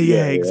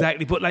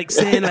 exactly. But like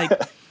saying like.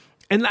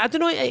 And I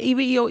don't know,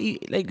 he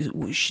like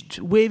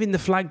waving the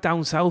flag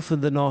down south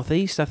and the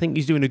northeast. I think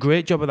he's doing a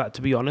great job of that,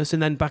 to be honest.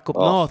 And then back up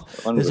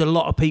north, there's a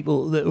lot of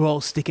people that are all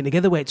sticking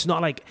together. Where it's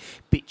not like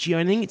bitchy or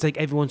anything. It's like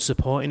everyone's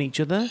supporting each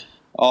other.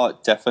 Oh,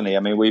 definitely.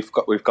 I mean, we've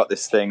got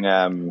this thing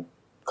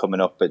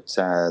coming up at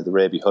the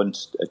Raby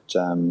Hunt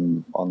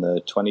on the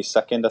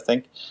 22nd, I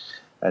think,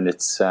 and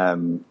it's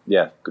a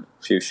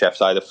few chefs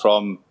either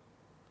from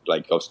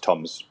like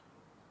Tom's.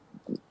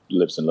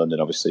 Lives in London,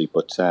 obviously,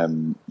 but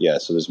so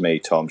there's me,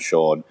 Tom,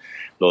 Sean,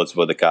 loads of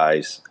other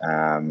guys,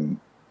 coming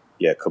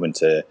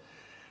to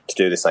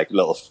do this like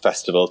little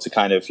festival to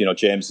kind of, you know,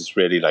 James is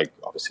really like,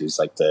 obviously he's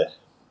like the,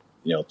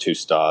 you know,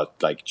 2-star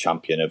like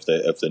champion of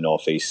the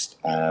Northeast,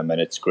 and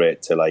it's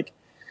great to like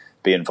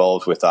be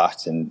involved with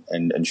that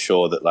and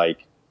show that,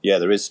 like, yeah,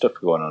 there is stuff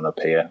going on up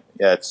here.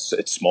 Yeah, it's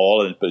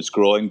small, but it's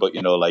growing. But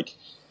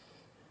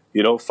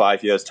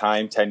 5 years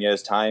time, 10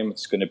 years time,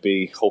 it's going to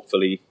be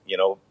hopefully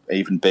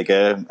even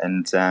bigger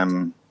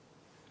and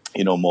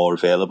more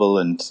available.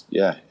 And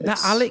yeah, that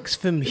Alex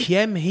from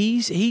Hjem,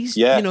 he's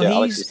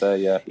Alex is there.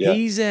 Yeah.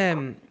 He's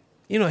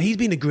he's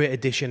been a great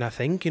addition, I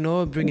think.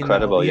 Bringing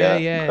incredible,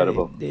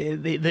 incredible.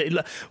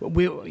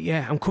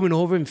 I'm coming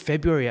over in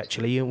February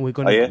actually, and we're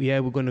gonna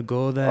we're gonna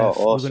go there. Oh,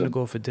 awesome. We're gonna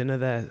go for dinner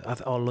there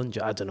or lunch.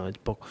 I don't know.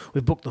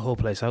 We've booked the whole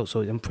place out, so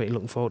I'm pretty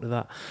looking forward to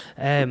that.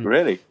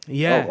 Really?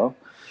 Yeah. Oh, wow.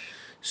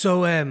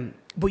 So,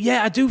 but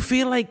yeah, I do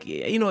feel like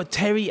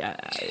Terry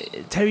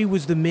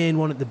was the main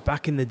one at the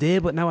back in the day,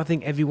 but now I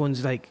think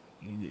everyone's like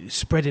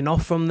spreading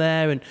off from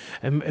there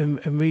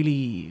and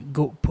really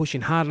pushing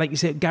hard. Like you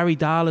said, Gary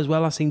Dahl as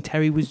well. I seen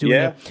Terry was doing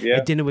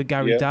a dinner with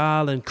Gary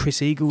Dahl, and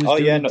Chris Eagle was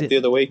doing the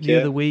other week. The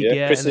other week,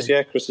 yeah.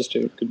 Chris is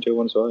can do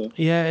one as well.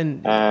 Yeah,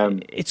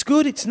 and it's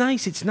good. It's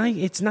nice. It's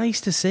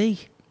nice to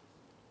see.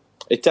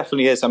 It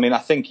definitely is. I mean, I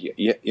think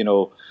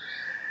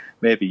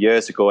maybe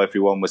years ago,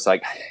 everyone was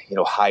like,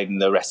 hiding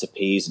their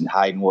recipes and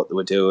hiding what they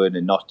were doing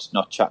and not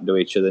chatting to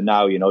each other.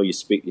 Now, you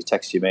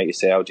text your mate, you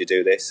say, how do you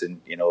do this? And,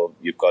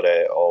 you've got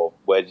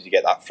where did you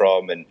get that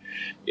from? And,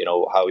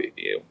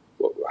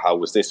 how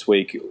was this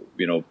week?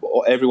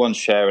 Everyone's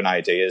sharing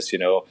ideas,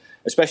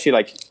 especially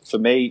like for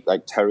me,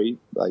 like Terry,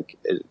 like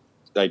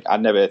I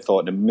never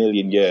thought in a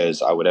million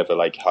years I would ever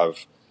like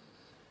have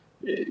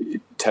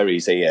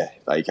Terry's ear.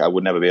 Like I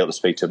would never be able to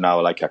speak to him now.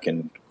 Like I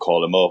can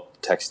call him up,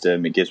 text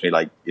him. He gives me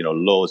like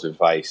loads of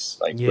advice,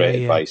 like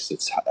great advice.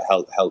 It's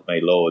helped me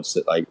loads.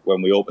 That like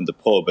when we opened the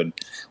pub and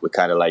we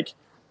kind of like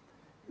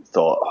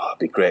thought, it'd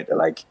be great to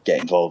like get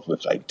involved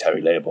with like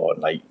Terry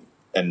Laybourne,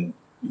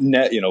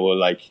 we're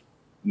like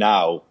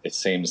now it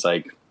seems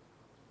like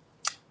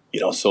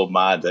so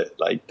mad that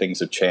like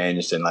things have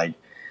changed and like.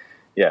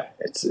 Yeah,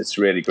 it's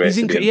really great.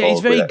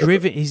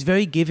 He's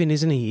very giving,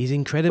 isn't he? He's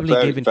incredibly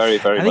giving. Very,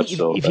 very much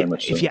so.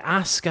 If you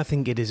ask, I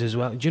think it is as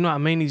well. Do you know what I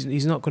mean?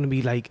 He's not going to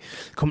be like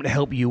coming to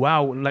help you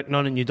out and like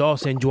knocking on your door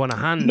saying, "Do you want a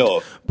hand?"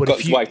 No, but got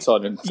his whites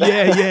on. And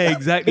yeah,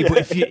 exactly. But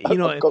if you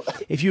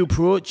if you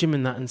approach him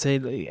and that and say,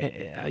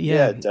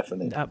 yeah,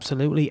 definitely,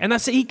 absolutely. And I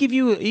say he give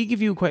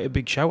you quite a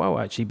big shout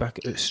out actually back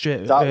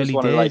straight that early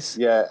was one days.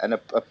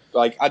 Of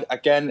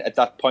again at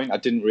that point I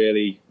didn't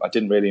really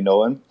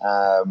know him.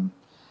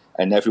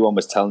 And everyone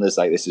was telling us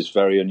like this is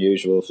very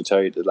unusual for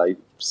Terry to like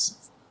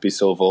be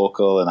so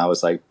vocal, and I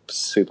was like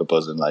super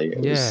buzzing. Like it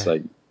was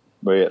like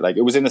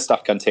it was in the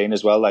staff canteen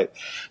as well. Like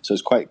so,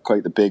 it's quite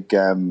the big,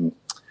 the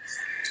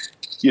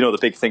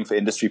big thing for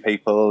industry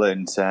people,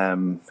 and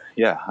and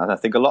I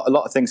think a lot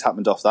of things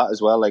happened off that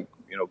as well. Like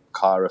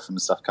Cara from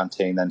the staff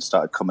canteen then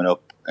started coming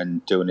up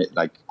and doing it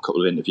like a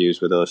couple of interviews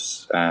with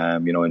us.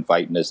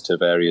 Inviting us to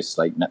various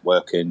like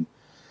networking.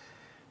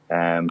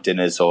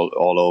 Dinners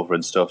all over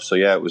and stuff. So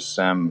yeah, it was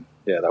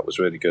that was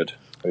really good.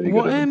 Really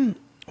good.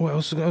 What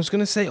else I was going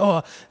to say?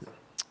 Oh,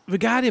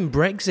 regarding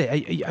Brexit,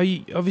 are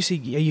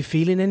you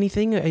feeling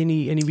anything?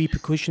 Any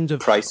repercussions of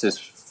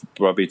prices?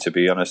 Probably, to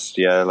be honest,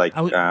 yeah. Like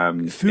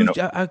food.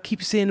 I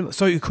keep saying.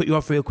 Sorry to cut you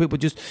off real quick, but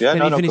just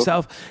finish that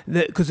off.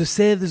 Because they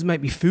say there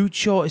might be food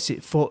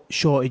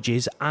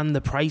shortages, and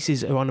the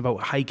prices are on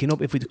about hiking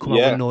up if we come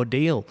out with no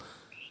deal.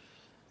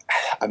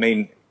 I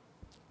mean.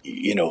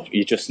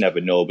 You just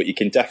never know, but you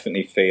can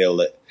definitely feel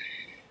that.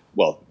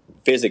 Well,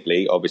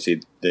 physically,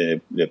 obviously, the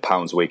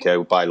pounds a week, we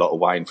buy a lot of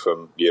wine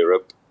from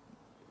Europe,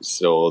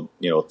 so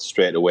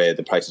straight away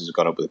the prices have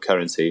gone up with the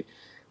currency.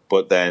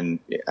 But then,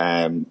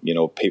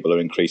 people are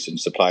increasing,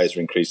 suppliers are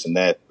increasing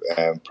their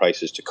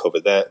prices to cover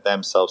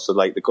themselves. So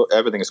like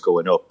everything is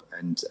going up,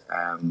 and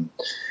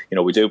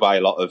we do buy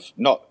a lot of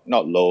not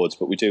loads,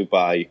 but we do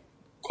buy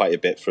quite a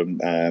bit from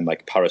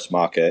like Paris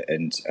market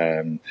and.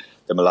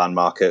 The Milan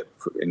market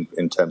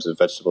in terms of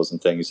vegetables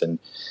and things, and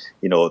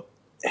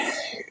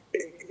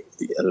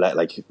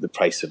like the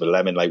price of a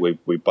lemon, like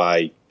we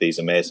buy these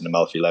amazing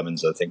Amalfi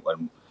lemons. I think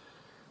when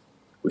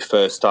we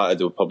first started,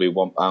 they were probably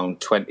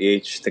 £1.20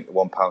 each. I think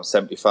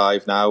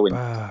 £1.75 now,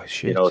 and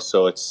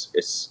so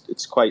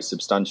it's quite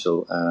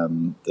substantial.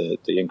 The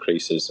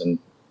increases and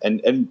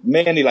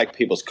mainly like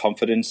people's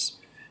confidence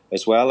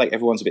as well. Like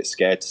everyone's a bit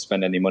scared to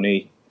spend any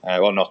money.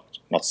 Well,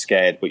 not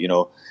scared, but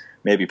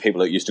maybe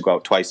people that used to go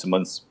out twice a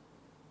month.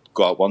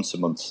 Go out once a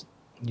month.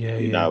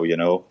 Now,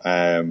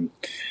 I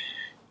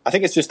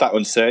think it's just that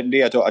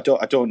uncertainty. I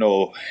don't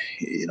know.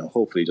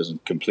 Hopefully, it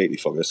doesn't completely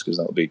fuck us because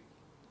that would be,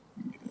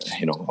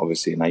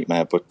 obviously a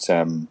nightmare. But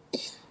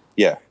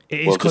it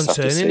is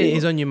concerning. It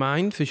is on your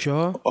mind for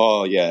sure.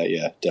 Oh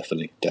yeah,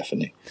 definitely.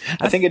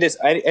 I think it is.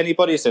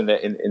 Anybody's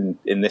in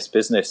this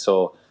business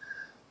or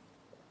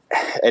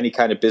any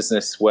kind of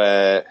business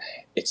where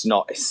it's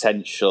not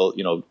essential.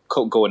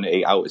 Going to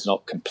eat out is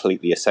not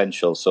completely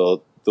essential.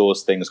 So.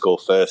 Those things go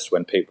first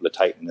when people are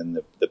tightening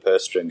the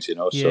purse strings,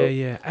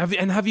 Yeah.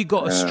 Have you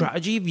got a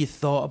strategy? Have you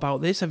thought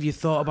about this? Have you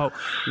thought about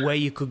where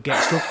you could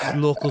get stuff,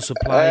 local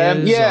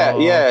suppliers?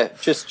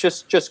 Just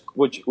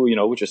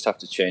we just have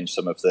to change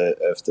some of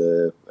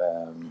the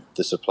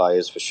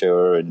suppliers for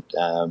sure, and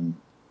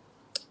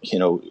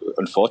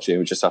unfortunately,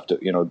 we just have to,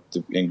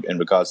 in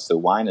regards to the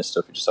wine and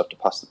stuff, we just have to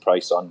pass the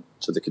price on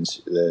to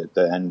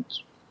the end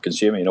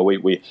consumer.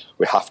 We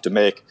have to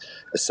make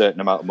a certain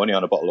amount of money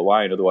on a bottle of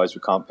wine, otherwise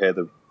we can't pay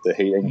the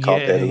heating,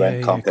 can't pay the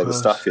rent, can't pay the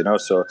stuff.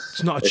 So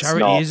it's not a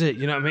charity, is it?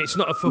 You know what I mean? It's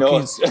not a fucking.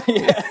 No,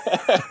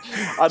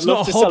 I'd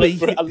love to sell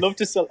it. I'd love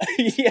to sell.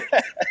 Yeah.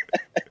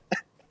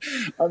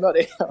 I'm not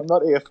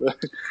here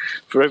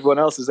for everyone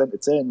else's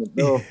entertainment.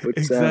 No, but,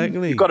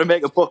 exactly. You've got to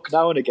make a buck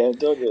now and again,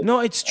 don't you?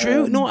 No, it's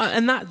true. No,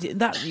 and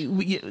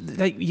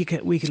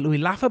we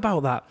laugh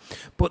about that,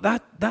 but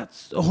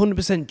that's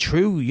 100%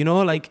 true.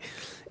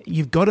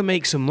 You've got to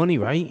make some money,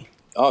 right?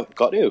 Oh,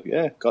 got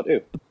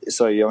to.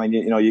 So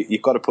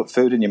you've got to put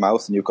food in your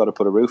mouth and you've got to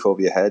put a roof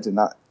over your head, and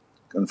that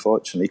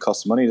unfortunately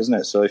costs money, doesn't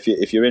it? So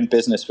if you're in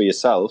business for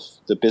yourself,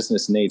 the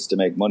business needs to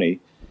make money,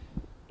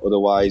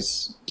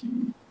 otherwise.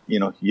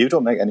 You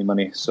don't make any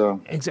money,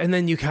 so and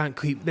then you can't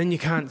keep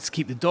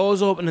the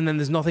doors open, and then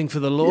there's nothing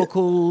for the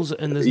locals,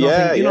 and there's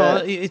nothing.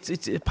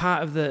 It's a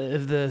part of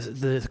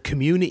the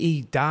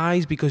community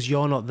dies because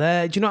you're not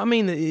there. Do you know what I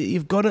mean?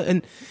 You've got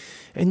to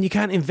and you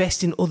can't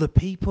invest in other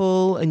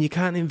people, and you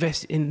can't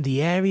invest in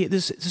the area.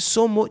 There's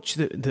so much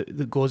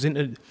that goes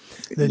into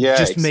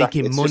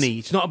making money.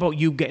 It's not about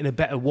you getting a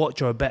better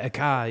watch or a better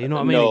car. You know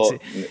what I mean?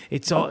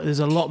 No, there's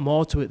a lot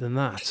more to it than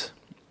that.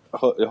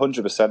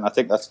 100%. I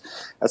think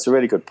that's a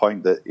really good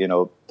point. That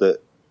that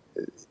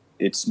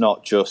it's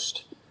not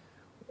just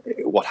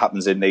what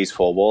happens in these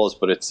four walls,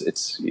 but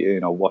it's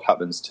what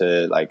happens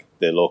to like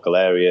the local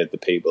area, the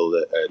people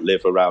that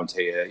live around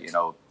here.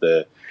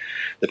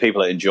 The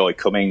people that enjoy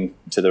coming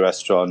to the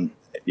restaurant,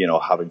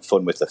 having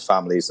fun with their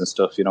families and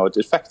stuff. It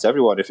affects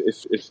everyone.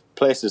 If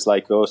places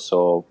like us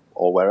or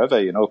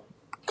wherever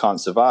can't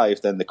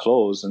survive, then they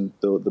close, and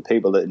the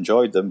people that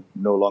enjoyed them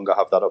no longer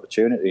have that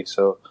opportunity.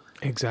 So.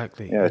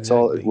 Exactly. Yeah, it's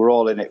all we're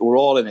all in it. We're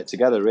all in it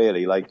together,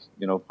 really. Like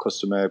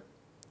customer,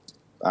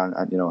 and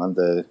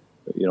the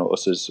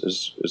us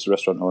as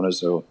restaurant owners.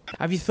 So,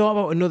 have you thought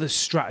about another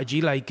strategy?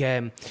 Like,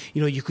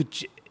 you could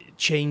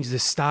change the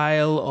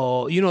style,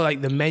 or like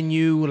the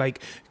menu,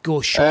 like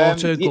go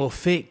shorter, go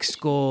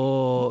fixed,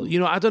 go.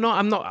 I don't know.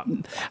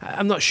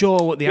 I'm not sure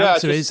what the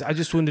answer is. I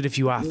just wondered if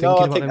you are thinking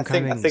about them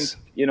kind of things.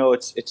 I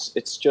think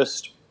it's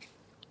just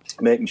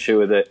making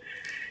sure that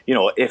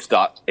if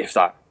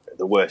that.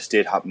 The worst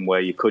did happen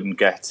where you couldn't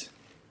get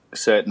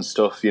certain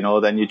stuff,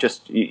 then you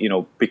just,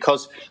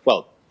 because,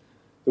 the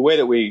way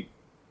that we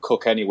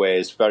cook anyway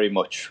is very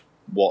much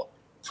what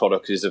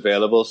product is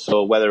available.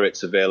 So whether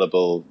it's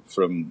available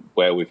from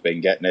where we've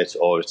been getting it,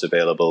 or it's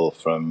available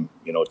from,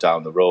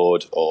 down the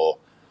road or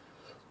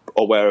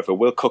wherever,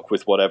 we'll cook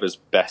with whatever's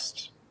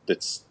best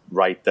that's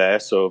right there.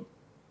 So,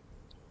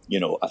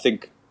 I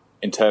think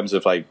in terms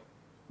of like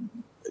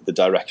the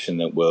direction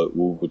that we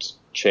would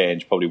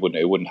change, probably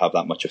wouldn't have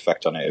that much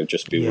effect on it. It would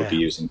just be we'll be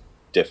using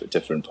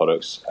different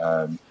products,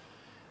 and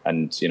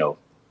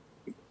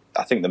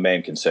I think the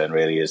main concern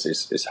really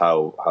is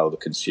how the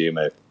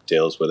consumer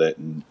deals with it,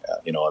 and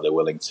are they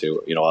willing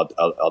to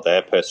are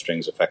their purse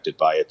strings affected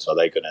by it? So are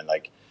they going to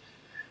like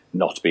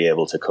not be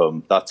able to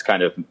come? That's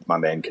kind of my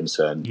main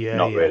concern.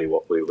 Really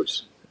what we would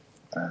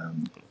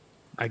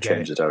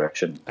change the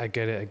direction. I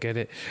get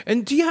it.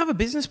 And do you have a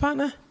business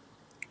partner?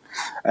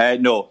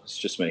 No, it's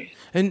just me.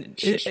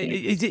 And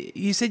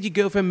you said your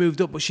girlfriend moved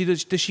up, but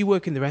does she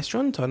work in the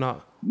restaurant or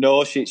not?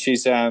 No,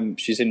 she's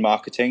in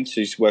marketing.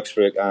 She works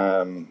for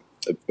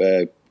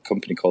a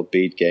company called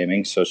Bead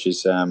Gaming. So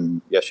she's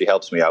she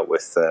helps me out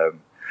with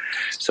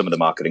some of the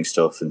marketing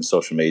stuff and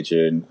social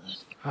media, and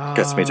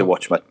gets me to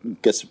watch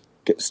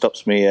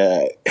stops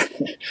me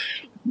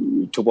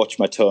to watch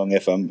my tongue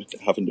if I'm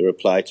having to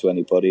reply to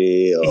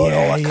anybody or all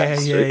that kind of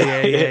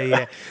stuff.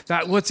 Yeah.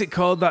 That, what's it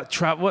called? That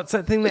trap? What's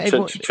that thing that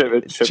everyone...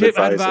 Trip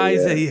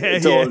advisor. Yeah.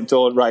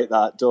 Don't write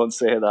that. Don't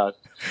say that.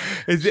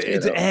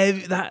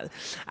 That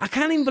I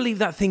can't even believe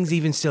that thing's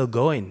even still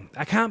going.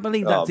 I can't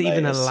believe that's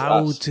even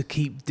allowed to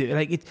keep doing.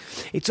 Like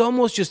it's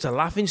almost just a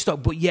laughing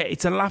stock. But yet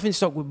it's a laughing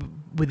stock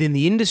within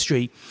the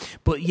industry.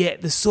 But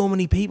yet there's so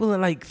many people that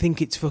like think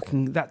it's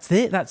fucking. That's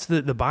it. That's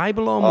the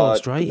Bible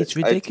almost, right? It's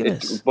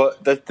ridiculous.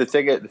 But the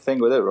thing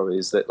with it, Robbie,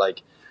 is that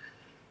like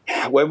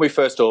when we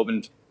first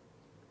opened,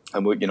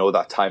 and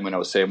that time when I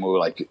was saying we were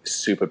like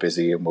super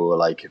busy and we were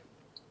like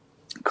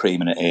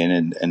creaming it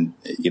in, and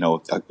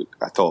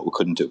I thought we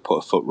couldn't put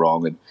a foot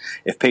wrong, and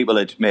if people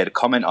had made a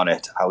comment on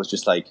it, I was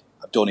just like,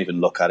 I don't even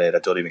look at it, I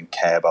don't even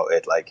care about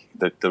it. Like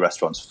the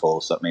restaurant's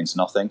full, so that means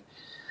nothing.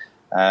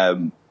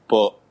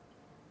 But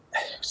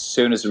as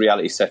soon as the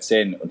reality sets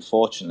in,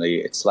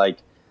 unfortunately, it's like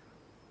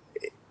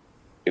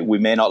we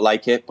may not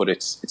like it, but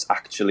it's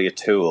actually a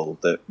tool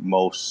that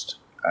most,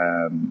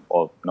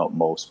 or not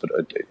most, but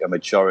a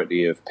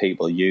majority of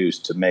people use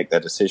to make their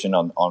decision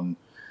on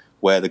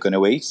where they're going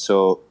to eat.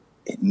 So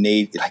you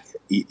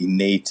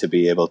need to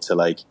be able to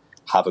like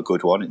have a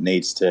good one. It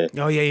needs to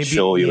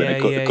show you in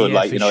a good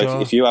light.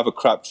 Sure. If you have a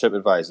crap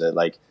TripAdvisor,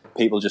 like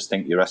people just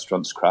think your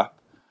restaurant's crap.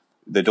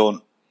 They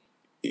don't,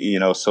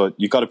 so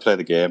you got to play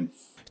the game.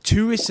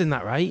 Tourists in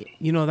that, right?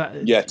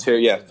 That.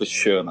 Yeah, for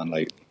sure, man.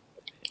 Like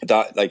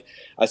that like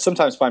I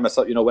sometimes find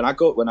myself, when I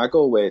go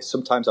away,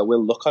 sometimes I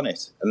will look on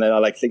it and then I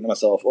like think to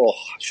myself, oh,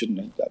 I shouldn't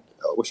have,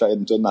 I wish I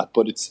hadn't done that.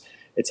 But it's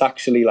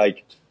actually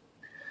like,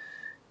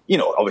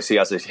 obviously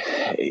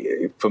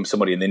from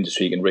somebody in the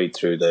industry, you can read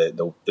through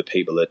the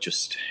people that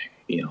just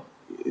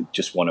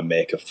want to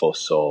make a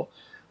fuss or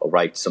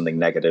write something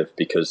negative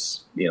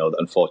because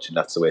unfortunately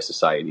that's the way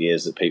society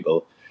is, that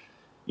people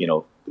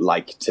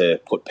like to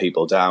put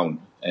people down.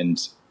 And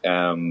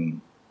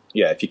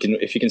if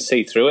you can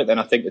see through it, then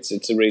I think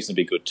it's a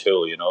reasonably good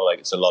tool. Like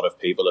it's a lot of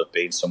people have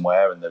been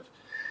somewhere and they've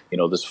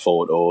there's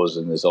photos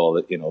and there's all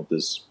that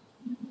there's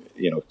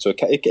so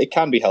it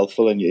can be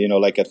helpful. And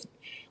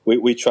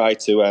we try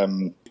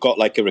to got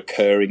like a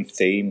recurring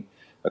theme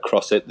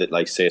across it that,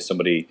 like, say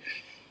somebody,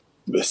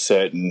 a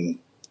certain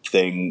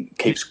thing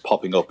keeps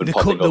popping up and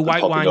popping up. The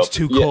white wine's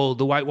too cold.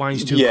 The white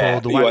wine's too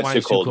cold. The white wine's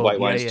too cold. The white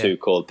wine's too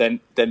cold. Then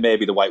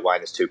maybe the white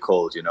wine is too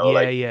cold.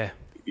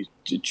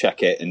 You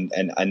check it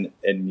and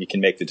you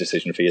can make the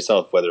decision for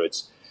yourself whether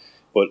it's.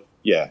 But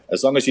yeah,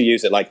 as long as you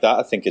use it like that,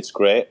 I think it's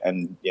great,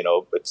 and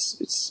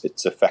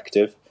it's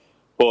effective.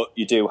 But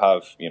you do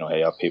have you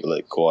have people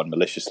that go on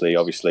maliciously.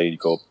 Obviously,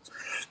 you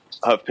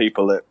have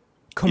people that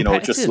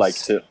just like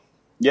to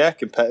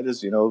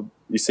competitors. You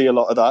see a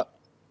lot of that.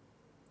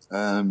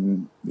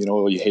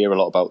 You hear a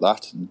lot about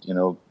that,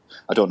 and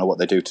I don't know what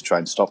they do to try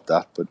and stop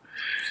that, but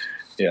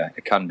yeah,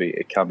 it can be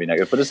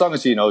negative. But as long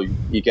as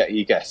you get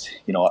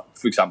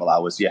for example,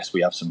 ours, yes,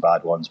 we have some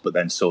bad ones, but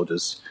then so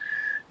does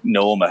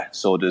Noma,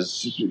 so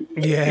does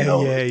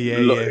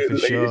for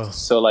sure.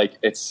 So like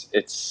it's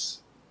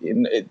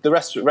the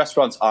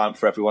restaurants aren't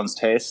for everyone's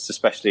tastes,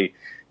 especially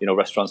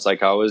restaurants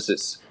like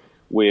ours.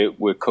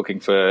 We're cooking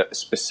for a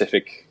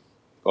specific,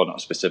 or not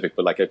specific,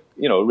 but like a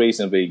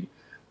reasonably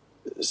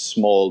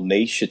small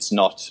niche. It's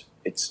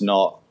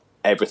not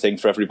everything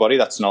for everybody.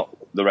 That's not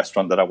the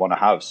restaurant that I want to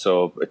have.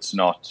 So it's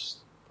not.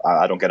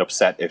 I don't get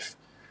upset if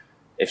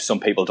some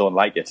people don't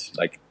like it.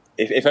 Like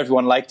if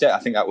everyone liked it, I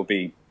think that would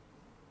be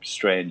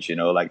strange.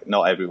 Like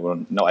not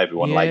everyone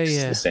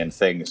likes the same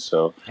things.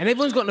 So, and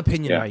everyone's got an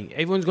opinion, right?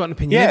 Everyone's got an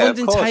opinion. Everyone's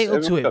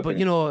entitled to it, but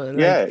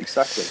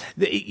exactly.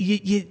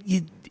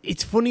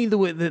 It's funny the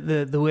way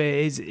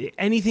it is.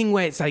 Anything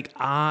where it's like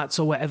arts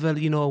or whatever,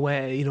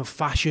 where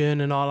fashion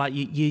and all that.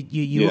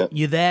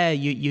 You're there.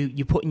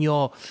 You putting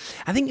your.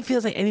 I think it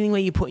feels like anything where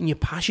you're putting your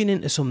passion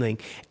into something,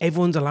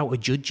 everyone's allowed to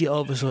judge you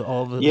all of a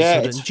sudden.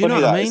 Do you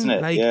know what I mean?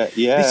 Like,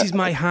 this is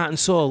my heart and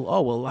soul.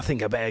 Oh well, I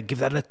think I better give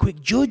that a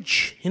quick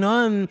judge,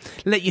 and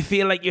let you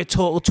feel like you're a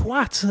total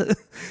twat.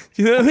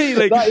 You know what I mean?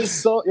 Like that is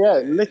so.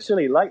 Yeah,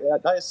 literally like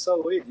that. That is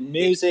so weird.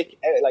 Music,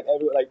 like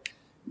everyone, like.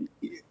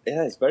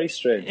 Yeah, it's very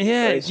strange. Yeah,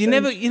 very strange.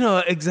 You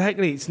never,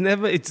 exactly. It's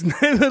never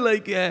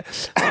like. I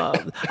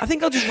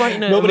think I'll just write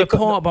in a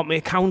report about my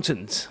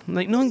accountant.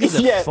 Like, no one gives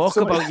a fuck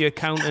about your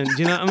accountant.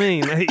 Do you know what I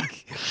mean?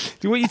 Like,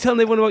 what you telling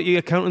everyone about your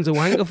accountant's a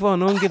wanker for?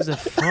 No one gives a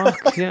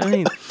fuck. You know what I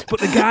mean?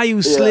 But the guy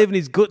who's slaving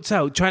his guts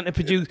out, trying to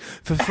produce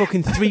for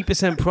fucking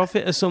 3%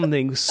 profit or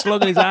something,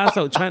 slugging his ass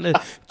out, trying to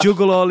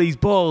juggle all these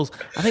balls.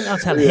 I think I'll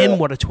tell him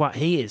what a twat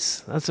he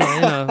is. That's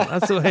what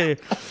That's the way.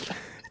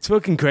 It's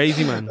fucking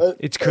crazy, man.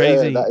 It's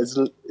crazy. That is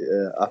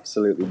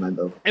absolutely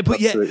mental. But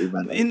absolutely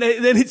mental.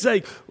 Then it's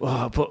like,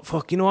 but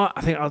fuck, you know what?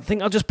 I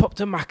think I'll just pop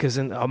to Macca's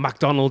or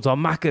McDonald's or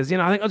Macca's.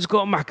 I think I'll just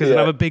go to Macca's and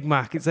have a Big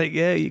Mac. It's like,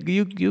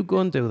 you go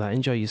and do that.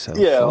 Enjoy yourself.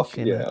 Off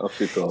you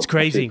go. It's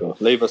crazy.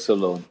 Leave us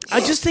alone. I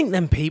just think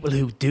them people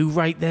who do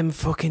write them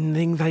fucking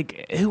things,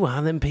 like, who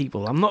are them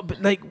people? I'm not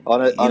like,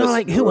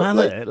 who are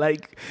they?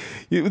 Like,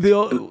 they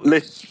all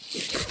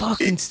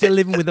fucking still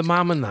living with the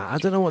mum and that. I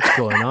don't know what's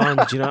going on.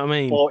 Do you know what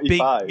I mean?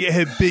 45.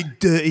 Big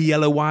dirty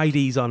yellow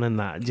whiteys on and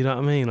that. Do you know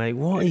what I mean? Like,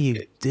 what are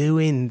you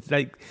doing?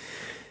 Like,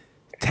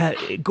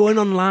 going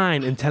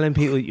online and telling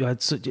people you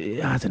had such.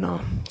 I don't know.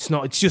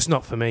 It's just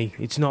not for me.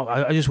 It's not.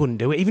 I just wouldn't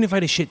do it. Even if I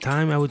had a shit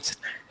time, I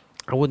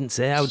wouldn't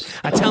say.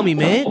 I'd tell me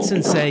mates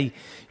and say,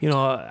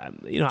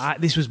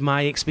 this was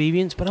my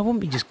experience, but I wouldn't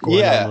be just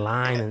going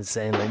online and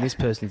saying like this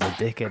person's a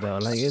dickhead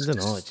or like, I don't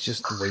know. It's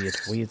just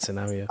a weird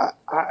scenario.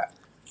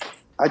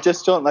 I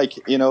just don't like.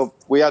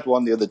 We had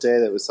one the other day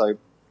that was like.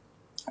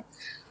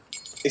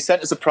 He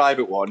sent us a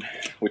private one,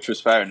 which was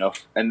fair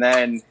enough, and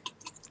then,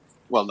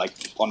 well, like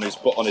on his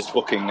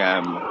booking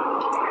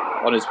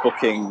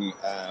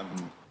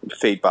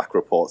feedback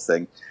report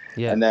thing,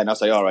 and then I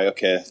was like, all right,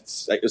 okay,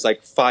 it was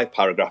like 5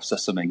 paragraphs or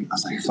something. I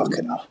was like,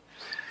 fucking hell,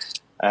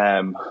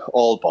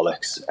 all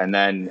bollocks. And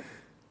then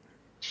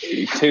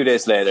 2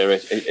 days later,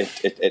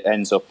 it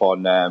ends up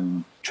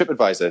on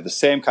TripAdvisor, the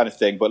same kind of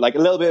thing, but like a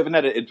little bit of an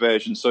edited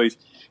version. So he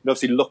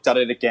obviously looked at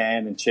it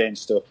again and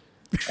changed stuff.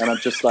 And I'm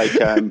just like,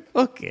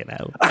 fucking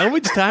hell. How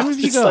much time have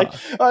you got? Like,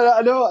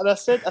 I know. And I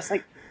was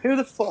like, who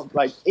the fuck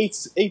like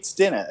eats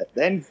dinner,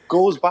 then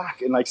goes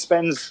back and like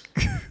spends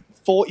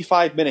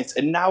 45 minutes,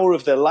 an hour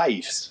of their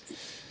lives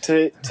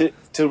to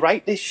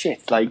write this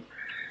shit? Like,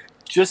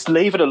 just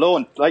leave it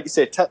alone. Like you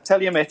said, tell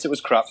your mates it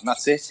was crap, and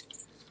that's it.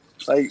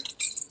 Like,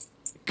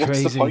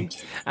 what's the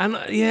point? And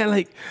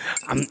like,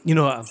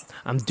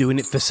 I'm doing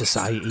it for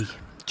society.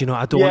 Do you know,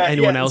 I don't want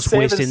anyone else saving-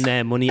 wasting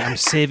their money. I'm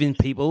saving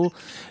people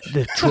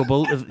the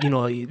trouble of, you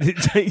know,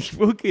 it's like,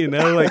 fucking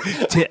hell, like,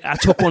 I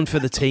took one for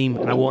the team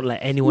and I won't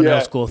let anyone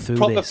else go through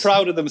proper this.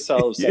 proud of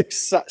themselves, like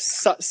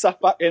sat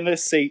back in their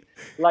seat,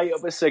 light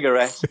up a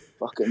cigarette.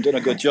 Fucking done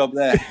a good job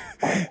there.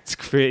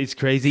 It's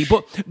crazy.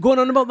 But going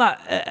on about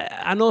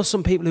that, I know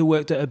some people who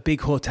worked at a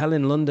big hotel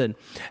in London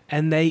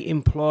and they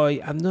employ,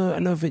 I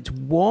don't know if it's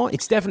one,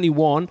 it's definitely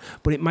one,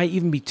 but it might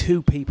even be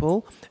two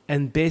people.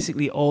 And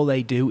basically all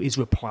they do is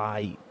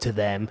reply to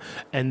them.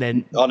 And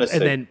then, honestly,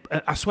 and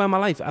then I swear on my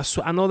life,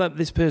 I know that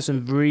this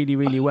person really,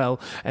 really well.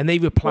 And they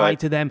reply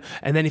to them.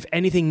 And then if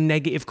anything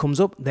negative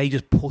comes up, they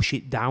just push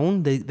it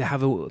down.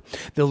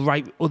 They'll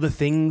write other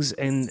things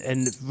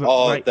they'll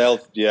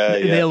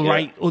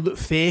write other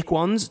fake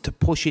ones to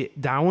push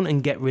it down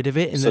and get rid of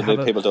it, and so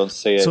that people don't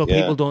see it. So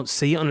people don't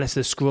see it unless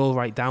they scroll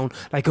right down.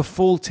 Like a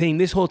full team.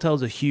 This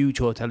hotel's a huge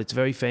hotel. It's a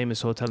very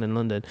famous hotel in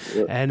London,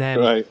 and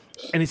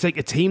it's like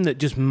a team that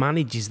just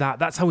manages that.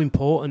 That's how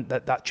important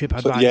that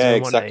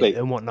TripAdvisor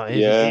and whatnot is.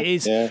 It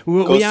is. Yeah.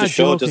 We are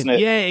show, joking. doesn't it?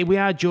 Yeah, we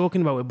are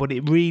joking about it, but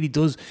it really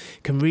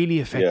can really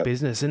affect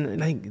business, and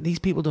like these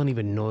people don't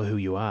even know who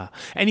you are.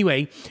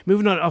 Anyway,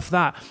 moving on off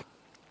that.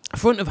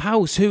 Front of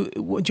house, do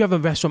you have a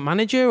restaurant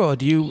manager or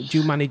do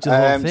you manage the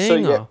whole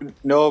thing?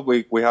 No,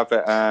 we have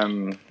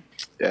a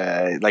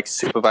like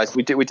supervisor.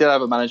 We did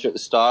have a manager at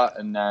the start,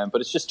 and but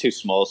it's just too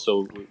small.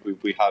 So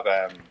we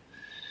have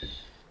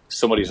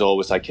somebody's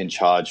always like in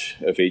charge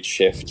of each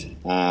shift.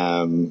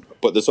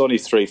 But there's only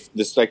three.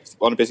 There's like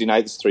on a busy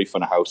night, there's three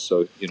front of house.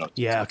 So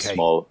it's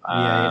small.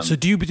 So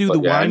do you do the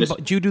wine?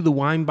 Do you do the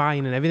wine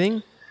buying and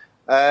everything?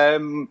 A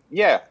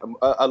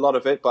lot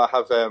of it. But I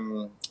have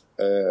a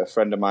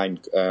friend of mine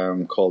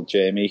called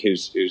Jamie, who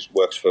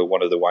works for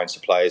one of the wine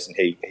suppliers, and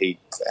he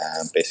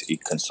basically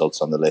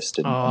consults on the list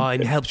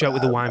and helps you out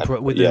with the wine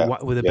with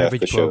the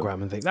beverage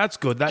program and things. That's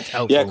good. That's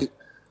helpful.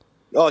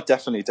 Yeah,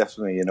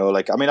 definitely. You know,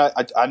 like I mean,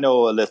 I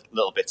know a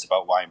little bits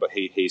about wine, but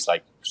he's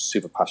like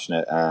super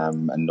passionate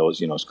and knows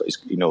he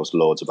knows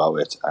loads about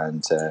it,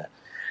 and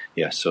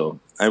so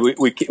and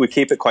we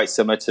keep it quite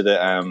similar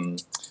to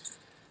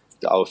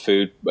our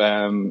food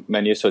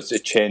menu, so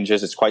it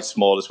changes. It's quite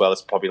small as well.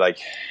 It's probably like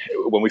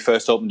when we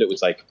first opened, it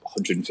was like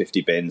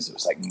 150 bins. It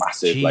was like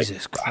massive, Jesus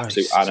like Christ.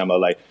 absolute animal.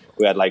 Like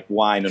we had like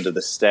wine under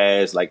the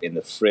stairs, like in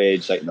the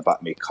fridge, like in the back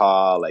of my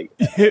car, like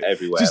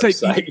everywhere.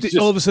 Just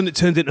all of a sudden it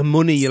turned into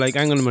money. You're like,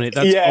 hang on a minute,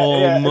 that's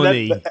all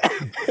money.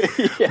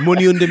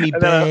 Money under me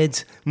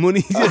bed.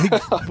 Money,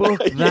 fuck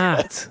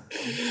that.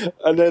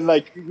 And then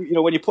like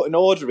when you put an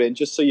order in,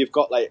 just so you've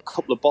got like a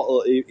couple of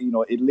bottles,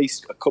 at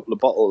least a couple of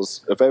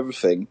bottles of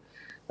everything.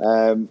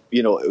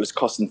 It was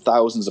costing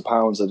thousands of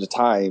pounds at a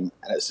time,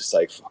 and it's just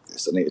like fuck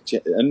this.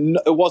 And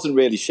it wasn't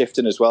really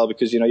shifting as well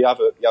because you have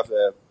a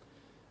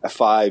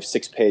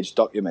 5-6 page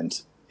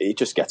document. It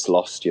just gets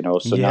lost,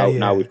 So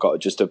now we've got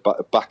just a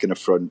back and a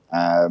front.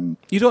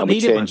 You don't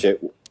need it, man.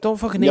 Don't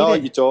fucking need it. No,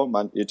 you don't,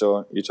 man. You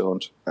don't.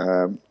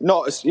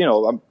 Not as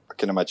I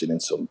can imagine in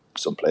some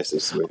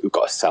places we've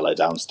got a cellar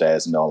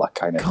downstairs and all that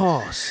kind of. Of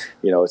course.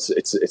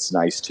 It's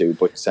nice too,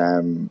 but it's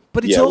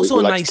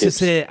also nice to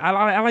say.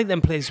 I like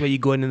them places where you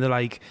go in and they're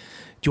like,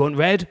 "Do you want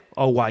red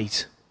or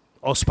white?"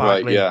 Or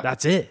sparkling, right, yeah.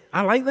 That's it.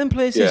 I like them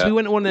places. Yeah, we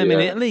went to one of them in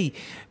Italy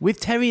with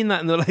Terry and that,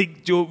 and they're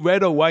like, "Do you want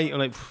red or white?" I'm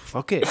like,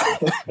 "Fuck it,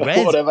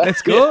 red. Whatever.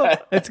 Let's go. Yeah.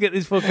 Let's get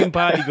this fucking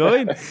party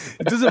going."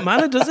 It doesn't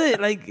matter, does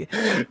it? Like, do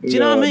you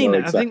know what I mean? No,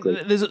 exactly.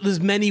 I think there's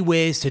many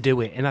ways to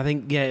do it, and I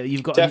think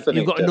you've got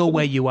to know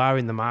where you are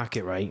in the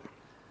market, right?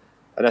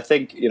 And I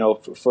think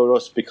for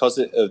us, because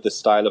of the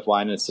style of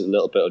wine, it's a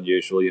little bit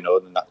unusual, and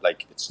that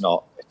like it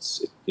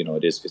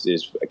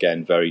is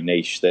again very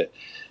niche. That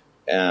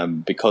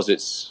because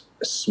it's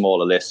a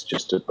smaller list,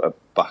 just a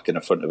back and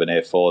a front of an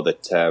A4,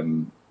 that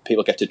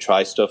people get to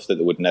try stuff that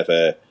they would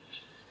never,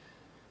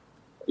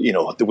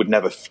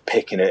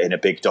 pick in a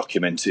big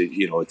document.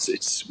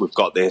 It's we've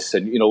got this,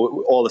 and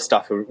all the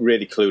staff are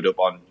really clued up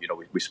on.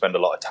 We spend a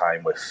lot of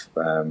time with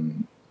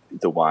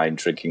the wine,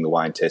 drinking the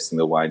wine, tasting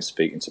the wine,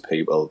 speaking to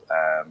people.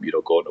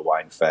 Going to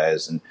wine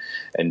fairs,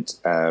 and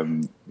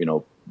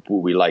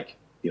we like.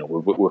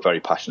 We're very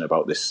passionate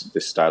about this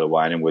style of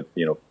wine, and with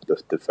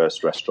the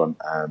first restaurant.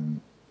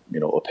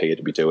 Up here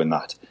to be doing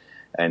that,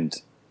 and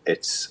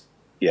it's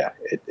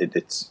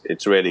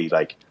really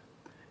like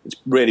it's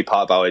really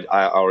part of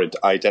our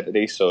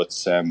identity. So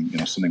it's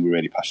something we're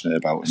really passionate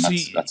about, and so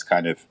that's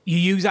kind of you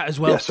use that as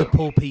well to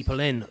pull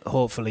people in,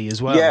 hopefully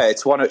as well. Yeah,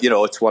 it's one of our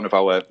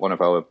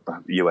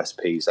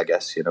USPs, I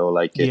guess.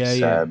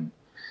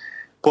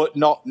 But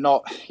not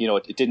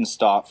it didn't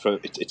start from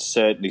it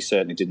certainly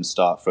didn't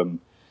start from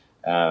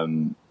a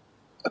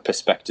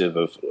perspective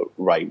of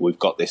right. We've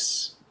got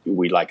this.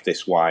 We like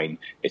this wine.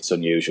 It's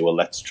unusual.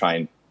 Let's try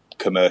and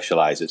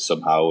commercialize it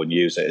somehow and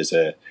use it as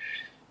a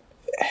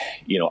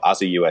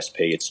USP.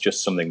 It's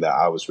just something that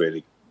I was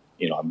really,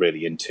 I'm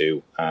really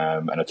into,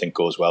 and I think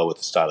goes well with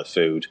the style of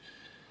food.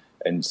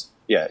 And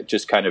it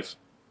just kind of,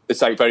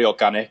 it's like very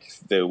organic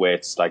the way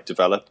it's like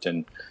developed,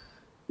 and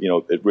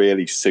it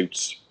really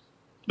suits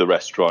the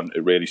restaurant.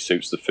 It really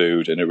suits the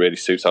food, and it really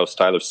suits our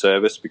style of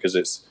service because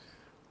it's,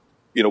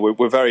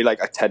 we're very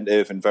like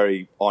attentive and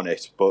very on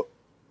it, but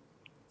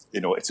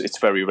it's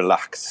very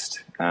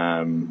relaxed.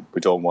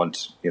 We don't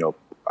want,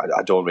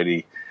 I don't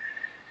really.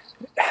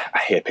 I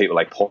hear people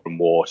like pouring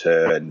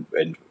water and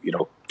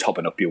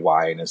topping up your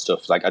wine and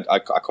stuff. Like I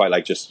quite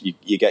like just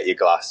you get your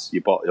glass,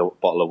 your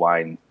bottle of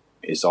wine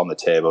is on the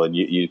table, and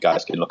you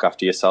guys can look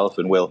after yourself,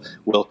 and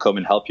we'll come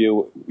and help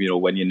you,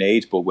 when you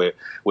need. But we're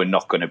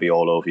not going to be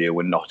all over you.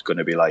 We're not going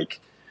to be like,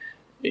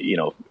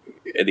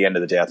 at the end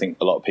of the day, I think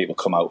a lot of people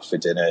come out for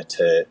dinner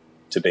to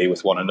be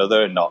with one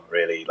another and not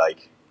really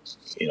like,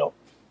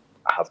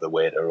 have the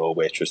waiter or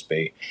waitress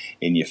be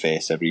in your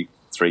face every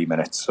 3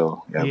 minutes.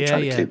 So we're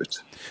trying to keep it.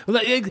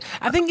 Well,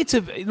 I think it's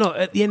at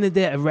the end of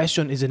the day, a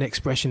restaurant is an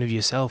expression of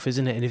yourself,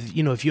 isn't it? And if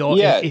you're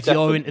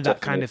into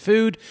that kind of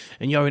food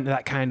and you're into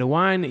that kind of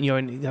wine and you're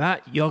into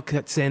that, you're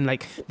saying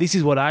like, this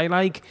is what I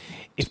like.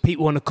 If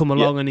people want to come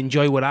along and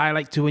enjoy what I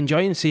like to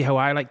enjoy and see how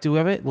I like to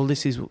have it, well,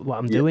 this is what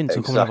I'm doing.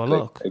 So come and have a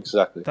look.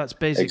 Exactly. That's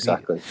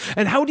basically.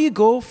 And how do you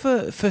go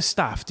for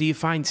staff? Do you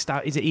find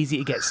staff? Is it easy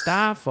to get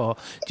staff, or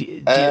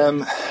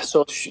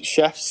so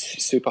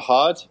chefs super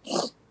hard.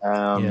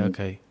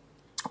 Okay.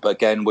 But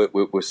again,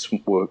 we're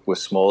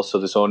small, so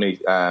there's only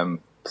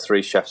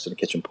 3 chefs and a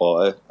kitchen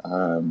porter.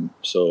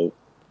 So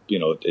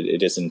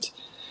it isn't.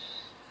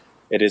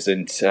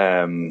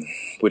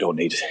 We don't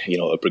need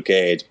a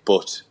brigade.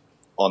 But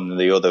on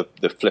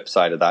the flip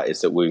side of that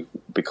is that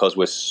because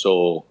we're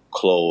so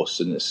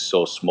close and it's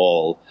so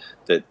small,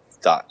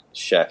 that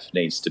chef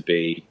needs to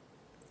be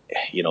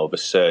of a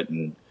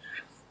certain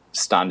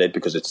standard,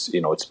 because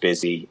it's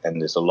busy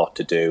and there's a lot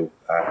to do,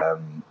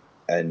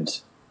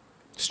 and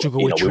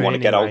struggle with we want to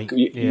get out, right?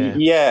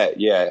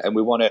 and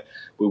we want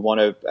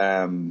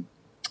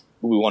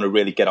to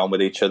really get on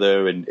with each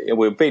other, and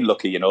we've been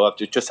lucky. I've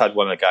just had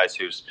one of the guys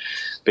who's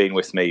been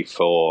with me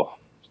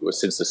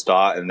since the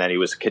start, and then he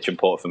was a kitchen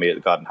porter for me at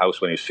the Garden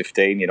House when he was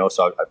 15.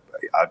 So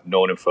I've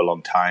known him for a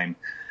long time,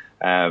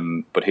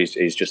 but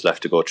he's just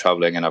left to go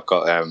travelling, and I've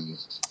got a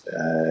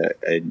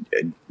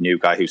new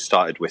guy who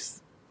started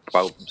with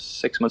about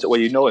 6 months. Well,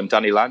 him,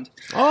 Danny Land.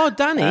 Oh,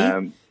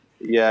 Danny.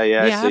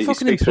 Yeah. I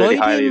fucking employed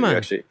him, man.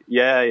 Actually.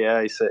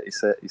 Yeah. He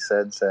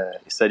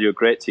said you're a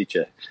great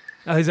teacher.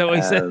 Oh, is that what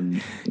he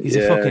said? He's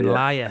a fucking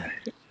liar.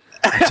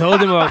 I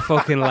told him about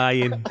fucking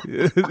lying.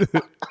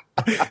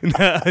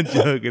 No, I'm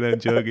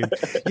joking.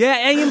 Yeah,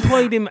 I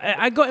employed him.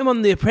 I got him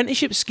on the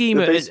apprenticeship scheme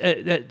with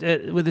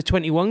the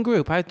 21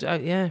 group.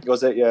 Yeah.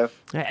 Was it? Yeah.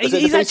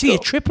 He's actually a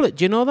triplet.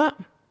 Do you know that?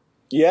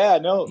 Yeah, I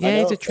know. Yeah,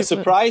 he's a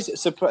triplet.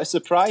 A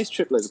surprise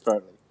triplet,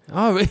 apparently.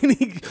 Oh,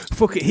 really?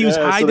 Fuck it. He was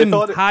hiding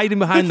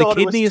behind the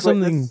kidney or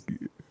something.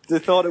 They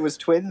thought it was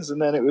twins,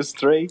 and then it was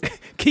 3.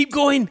 Keep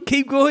going.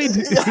 You know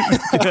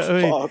what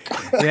I mean?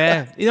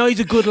 Yeah. He's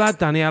a good lad,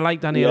 Danny. I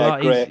like Danny a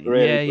lot. Great,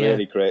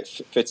 really great.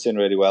 Fits in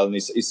really well, and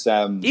he's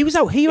he was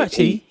out here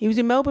actually. He was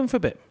in Melbourne for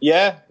a bit.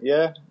 Yeah.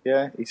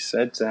 He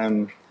said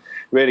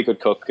really good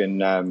cook,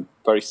 and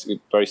very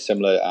very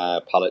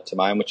similar palate to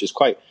mine, which is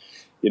quite.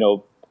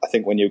 I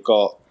think when you've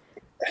got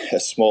a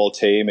small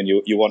team and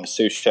you want a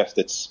sous chef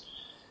that's,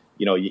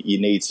 you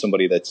need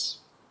somebody that's,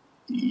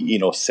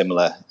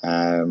 similar.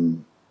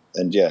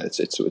 And yeah,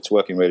 it's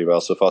working really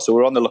well so far. So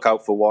we're on the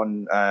lookout for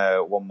one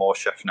more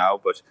chef now.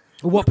 But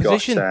what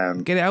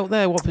position? Get it out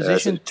there. What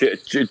position?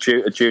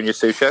 A junior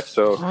sous chef.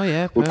 So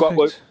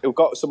we've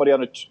got somebody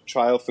on a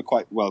trial for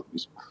quite well.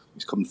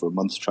 He's coming for a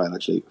month's trial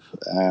actually.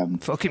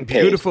 Fucking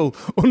beautiful,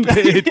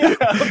 unpaid.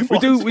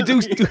 we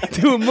do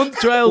a month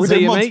trials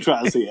here, mate.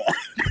 Trials here.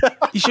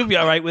 You should be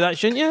all right with that,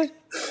 shouldn't you?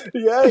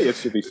 Yeah, you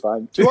should be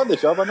fine. Do you want the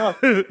job or not?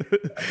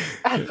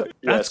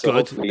 That's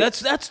good.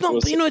 That's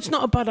not. It's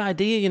not a bad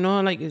idea.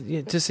 Like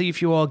to see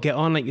if you all get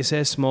on, like you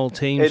say, small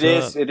teams.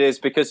 It is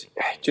because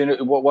do you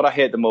know what I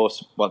hate the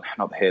most? Well,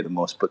 not hate the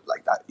most, but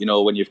like that.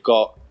 When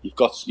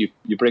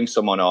you bring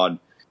someone on.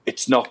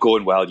 It's not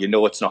going well.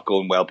 It's not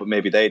going well, but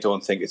maybe they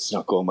don't think it's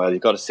not going well.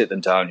 You've got to sit them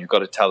down. You've got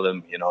to tell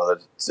them, that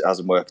it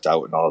hasn't worked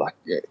out and all that.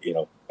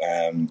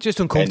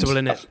 Just uncomfortable,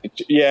 isn't it?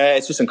 Yeah,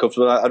 it's just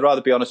uncomfortable. I'd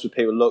rather be honest with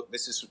people. Look,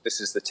 this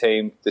is the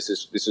team. This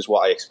is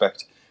what I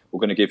expect. We're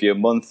going to give you a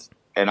month,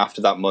 and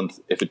after that month,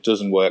 if it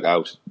doesn't work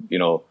out,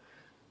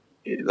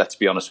 let's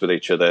be honest with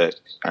each other,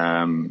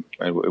 and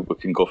we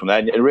can go from there.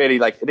 And really,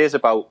 it is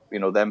about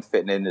them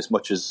fitting in as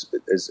much as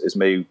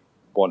me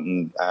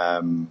wanting.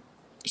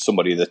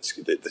 Somebody that's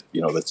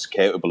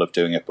capable of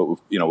doing it, but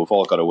we've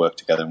all got to work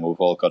together and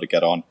we've all got to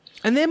get on.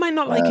 And they might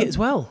not like it as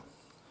well.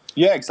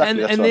 Yeah,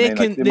 exactly. And they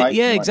can,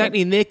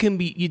 exactly. And they can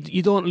be.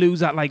 You don't lose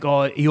that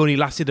he only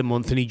lasted a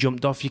month and he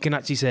jumped off. You can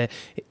actually say,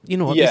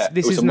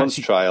 this is a month's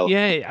trial.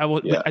 Yeah,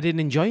 I didn't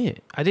enjoy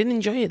it.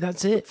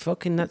 That's it.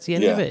 Fucking, that's the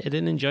end of it. I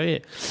didn't enjoy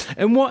it.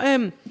 And what?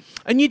 And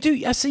you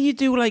do. I see you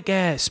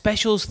do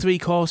specials, 3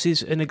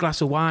 courses and a glass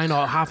of wine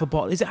or half a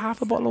bottle. Is it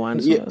half a bottle of wine?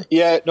 Or something?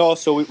 Yeah. No.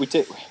 So we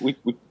did. We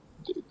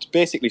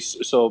basically.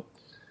 So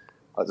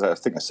I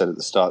think I said at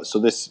the start. So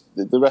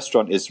the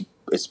restaurant is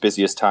its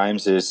busiest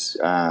times is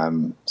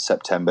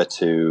September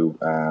to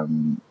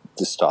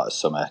the start of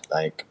summer.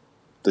 Like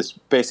this,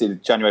 basically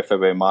January,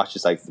 February, March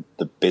is like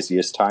the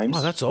busiest times.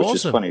 Oh, that's which awesome.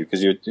 is funny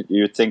because you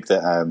would think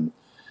that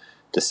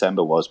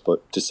December was,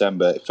 but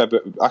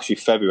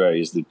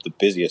February is the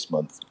busiest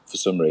month for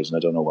some reason. I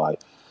don't know why.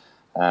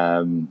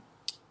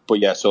 But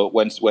yeah, so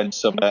when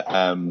summer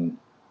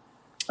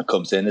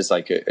comes in, it's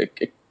like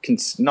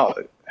not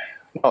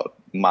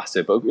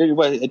massive, but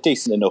a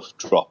decent enough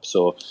drop.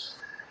 So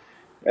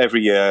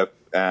every year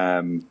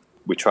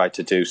we try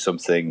to do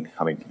something.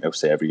 I mean, I would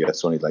say every year.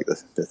 It's only like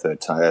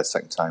the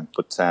second time,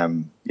 but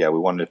yeah, we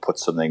wanted to put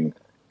something,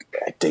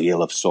 a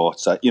deal of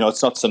sorts.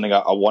 It's not something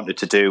I wanted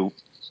to do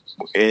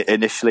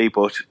initially,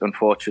 but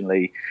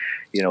unfortunately,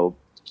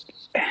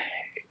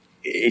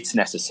 it's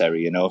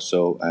necessary.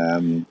 So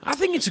I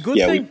think it's a good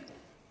thing.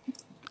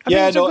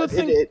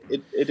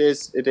 It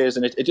is,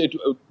 and it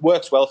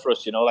works well for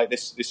us. Like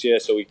this year,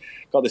 so we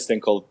got this thing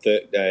called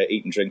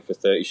Eat and Drink for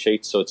 30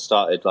 sheets. So it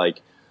started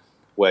like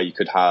where you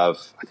could have,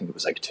 I think it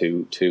was like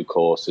two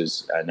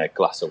courses and a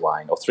glass of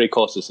wine, or 3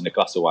 courses and a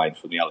glass of wine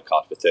from the a la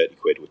carte for 30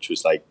 quid, which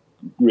was like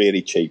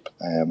really cheap.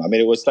 I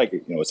mean, it was like,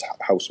 it's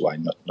house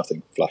wine,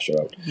 nothing flash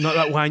around. Not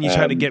that wine you're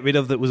trying to get rid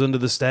of that was under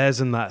the stairs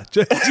and that.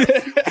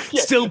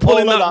 Yeah, still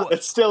pulling that.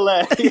 It's still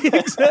there.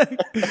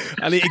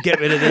 I need to get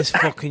rid of this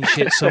fucking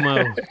shit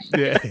somehow.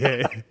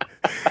 Yeah.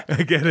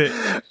 I get it.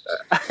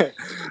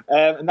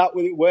 And that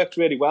worked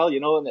really well,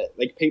 and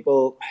like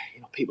people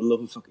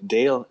love a fucking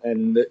deal,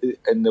 and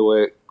they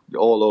were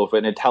all over,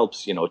 and it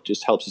helps,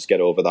 just helps us get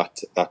over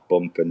that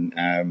bump.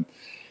 And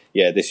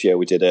this year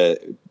we did I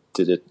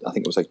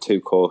think it was like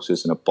 2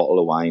 courses and a bottle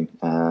of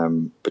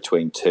wine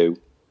between 2,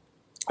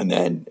 and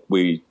then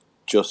we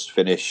just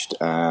finished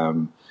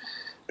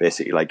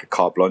basically like a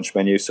carte blanche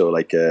menu, so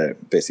like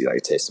basically like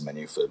a tasting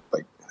menu for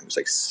like, I think it was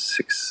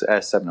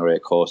like 7 or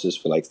 8 courses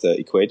for like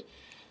 30 quid.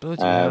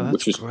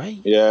 Which was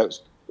great. Yeah,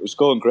 it was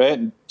going great,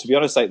 and to be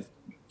honest, like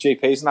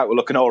GPs and that were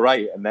looking all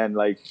right, and then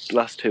like the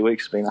last 2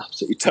 weeks have been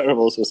absolutely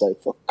terrible. So it's like,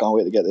 fuck, can't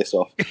wait to get this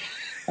off.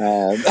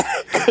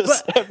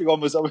 Because everyone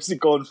was obviously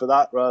going for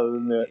that rather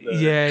than the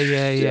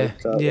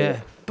yeah.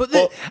 But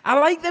I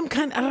like them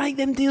I like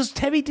them deals.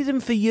 Terry did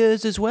them for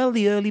years as well.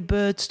 The early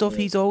bird stuff,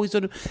 he's always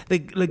done.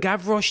 The Le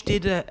Gavroche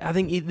did. I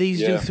think these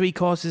do 3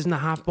 courses and a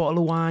half bottle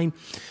of wine.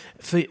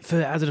 For I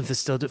don't know if they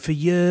still do it for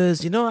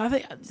years. I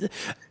think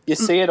you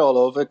see it all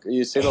over.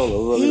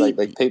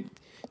 Like people.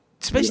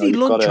 Especially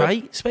lunch,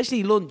 right?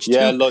 Especially lunch.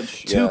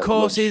 Lunch. 2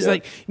 courses.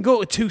 Like you can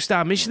go to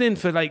 2-star Michelin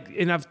for like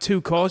and have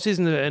 2 courses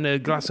and a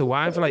glass of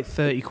wine for like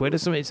 30 quid or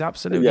something. It's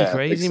absolutely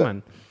crazy,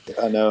 man.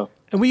 I know.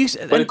 And we used,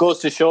 but it goes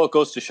to show,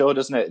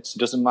 doesn't it? It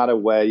doesn't matter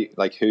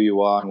who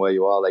you are and where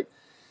you are. Like,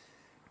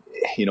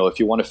 if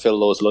you want to fill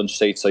those lunch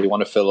seats or you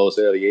want to fill those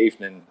early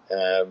evening,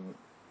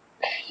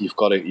 you've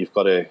got to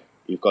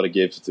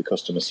give the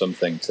customer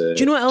something to. Do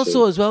you know what else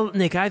as well,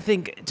 Nick? I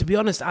think, to be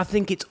honest,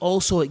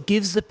 it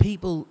gives the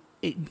people.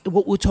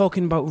 What we're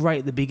talking about right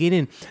at the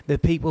beginning, the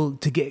people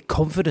to get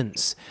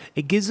confidence.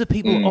 It gives the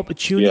people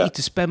opportunity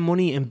to spend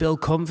money and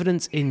build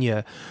confidence in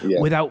you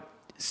without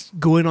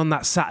going on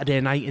that Saturday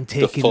night and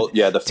taking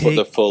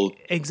the full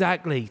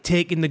exactly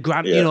taking the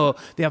grant.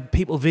 They have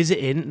people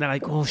visiting and they're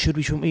like, oh,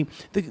 shouldn't we?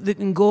 They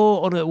can go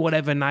on a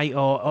whatever night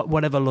or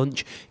whatever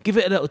lunch, give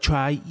it a little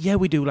try. Yeah,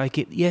 we do like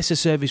it. Yes, the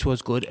service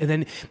was good. And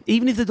then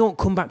even if they don't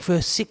come back for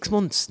 6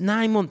 months,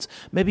 9 months,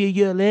 maybe a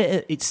year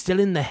later, it's still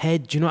in the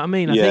head. Do you know what I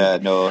mean? I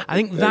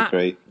think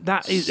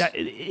that is I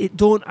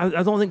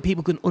don't think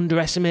people can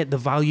underestimate the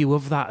value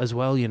of that as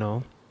well.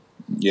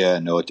 Yeah,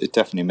 no, it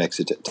definitely makes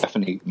a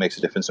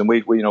difference, and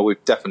we've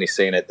definitely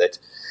seen it that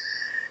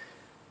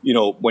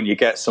when you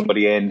get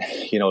somebody in,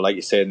 like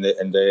you say, and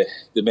they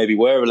maybe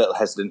were a little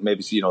hesitant.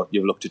 Maybe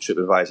you've looked at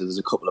TripAdvisor. There's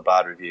a couple of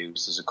bad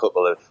reviews. There's a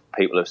couple of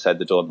people have said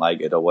they don't like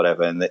it or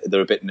whatever, and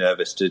they're a bit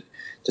nervous to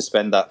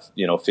spend that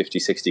 50,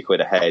 60 quid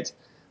ahead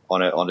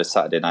on a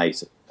Saturday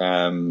night,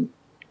 and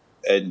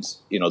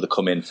they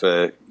come in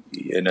for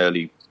an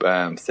early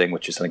thing,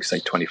 which is I think it's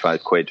like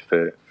 25 quid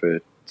for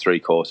 3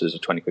 courses or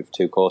 20 quid for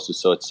 2 courses.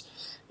 So it's,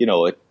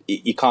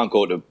 you can't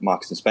go to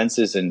Marks and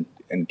Spencer's and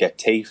get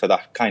tea for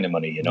that kind of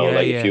money,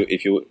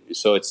 if you,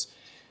 so it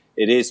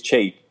is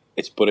cheap.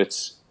 I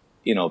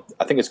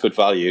think it's good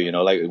value,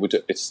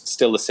 it's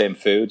still the same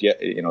food. Yeah.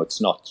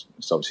 It's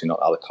obviously not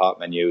a la carte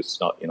menu. It's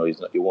not,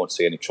 you won't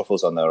see any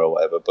truffles on there or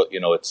whatever, but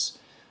it's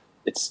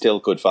still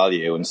good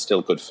value and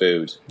still good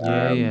food.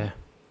 Yeah.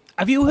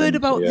 Have you heard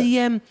about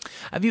I'm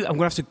going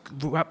to have to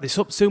wrap this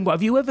up soon, but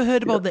have you ever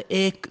heard about the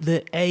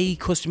A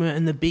customer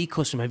and the B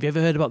customer? Have you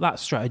ever heard about that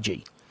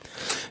strategy?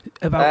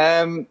 Is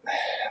that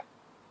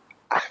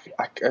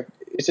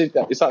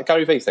a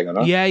Gary Vee thing or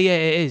not? Yeah,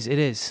 it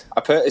is.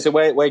 I've heard, is it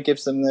where it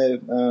gives them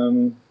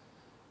the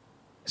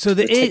So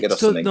the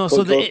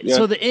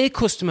A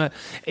customer,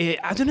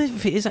 I don't know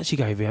if it is actually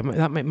Gary Vee.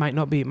 That might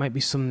not be. It might be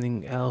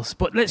something else.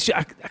 But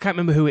I can't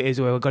remember who it is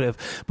or where I got it.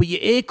 But your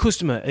A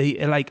customer,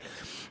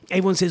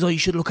 everyone says, "Oh, you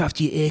should look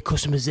after your A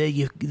customers. They're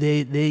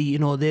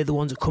the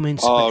ones that come in,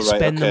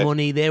 spend the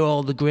money. They're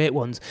all the great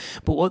ones."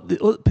 But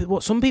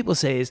what some people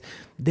say is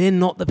they're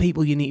not the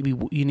people you need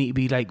to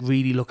be like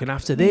really looking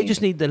after. They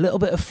just need a little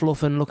bit of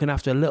fluff and looking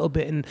after, a little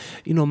bit, and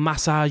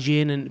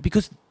massaging, and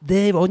because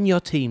they're on your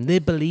team, they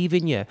believe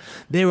in you.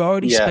 They're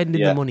already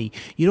spending the money.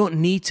 You don't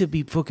need to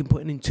be fucking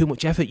putting in too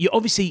much effort.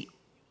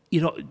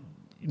 You're not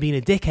being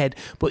a dickhead,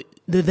 but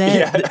they're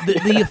there.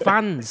 They're your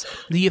fans.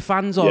 They're your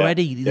fans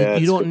already.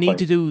 You don't need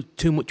to do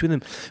too much with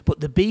them. But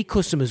the B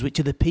customers, which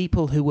are the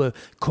people who were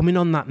coming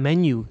on that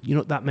menu,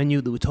 that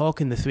menu that we're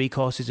talking, the 3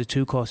 courses or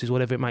 2 courses,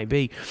 whatever it might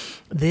be,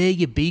 they're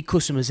your B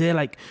customers. They're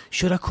like,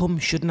 should I come?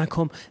 Shouldn't I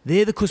come?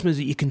 They're the customers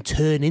that you can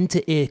turn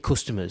into A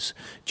customers.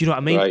 Do you know what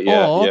I mean? Right,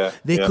 or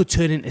they could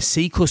turn into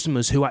C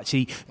customers who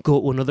actually go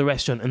to another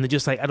restaurant and they're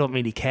just like, I don't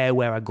really care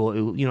where I go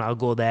to. I'll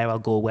go there, I'll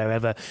go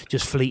wherever,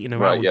 just fleeting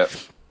around. Right, yeah.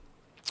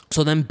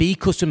 So then B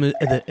customers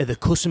are the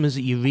customers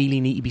that you really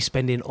need to be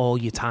spending all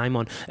your time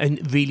on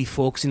and really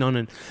focusing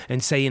on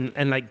and saying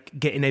and like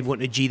getting everyone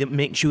to G, that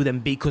make sure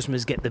them B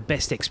customers get the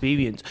best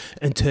experience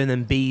and turn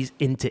them B's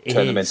into A's.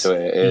 Turn them into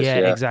A's. Yeah,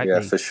 exactly.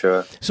 Yeah, for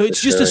sure. So it's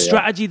just a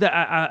strategy that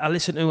I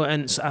listened to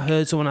and I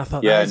heard someone, I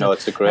thought,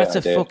 it's a great idea.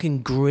 That's a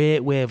fucking great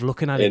way of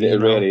looking at it. It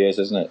really is,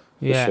 isn't it?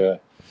 For sure.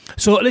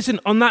 So listen,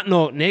 on that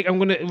note, Nick, I'm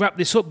going to wrap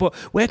this up. But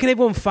where can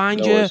everyone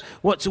find you?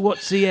 What's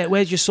the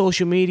where's your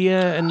social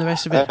media and the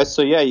rest of it?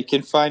 You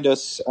can find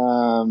us.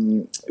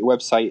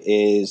 Website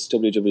is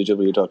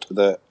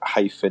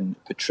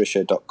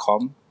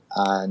www.the-patricia.com,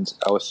 and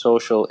our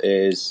social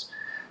is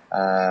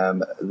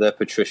the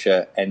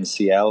Patricia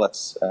NCL.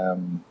 That's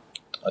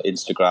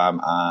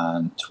Instagram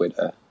and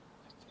Twitter.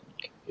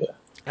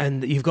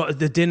 And you've got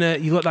the dinner.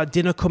 You've got that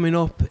dinner coming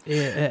up.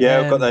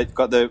 I've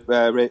got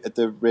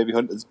the Raby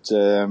Hunt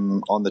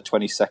on the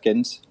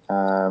 22nd.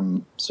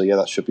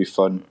 That should be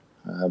fun.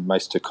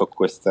 Nice to cook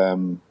with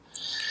some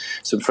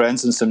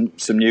friends and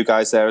some new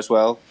guys there as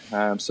well.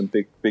 Some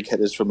big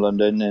hitters from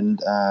London,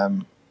 and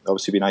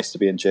obviously be nice to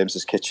be in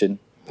James's kitchen.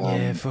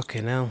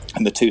 Fucking hell.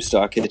 And the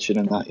 2-star kitchen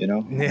and that,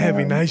 Yeah, it'd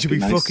be nice. You'd be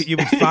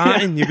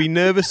farting. You'd be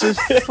nervous as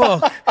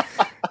fuck.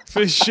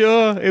 For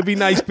sure. It'd be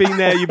nice being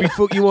there. You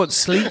won't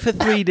sleep for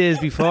 3 days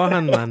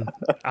beforehand, man.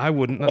 I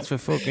wouldn't, that's for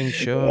fucking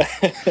sure.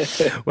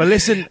 Well,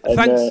 listen,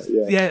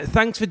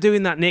 thanks for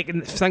doing that, Nick,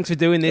 and thanks for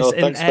doing this.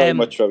 Thanks very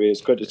much, Robbie. It's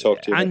good to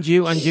talk to you.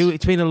 And you.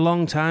 It's been a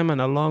long time, and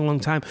a long,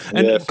 long time.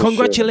 And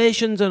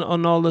congratulations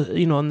on all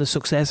the, on the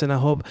success, and I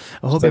hope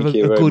you have a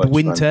good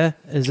winter,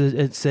 man. As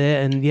it's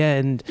there, and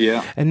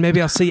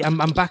maybe I'll see.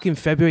 I'm back in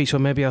February, so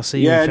maybe I'll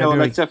see you in February.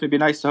 Yeah, definitely be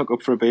nice to hook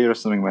up for a beer or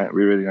something, mate. It'd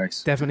be really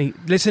nice. Definitely.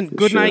 Listen,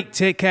 good night.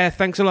 Take care.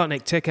 Thanks a lot,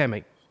 Nick. Take care,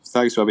 mate.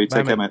 Thanks, Robbie.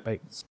 Take care, mate.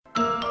 Bye.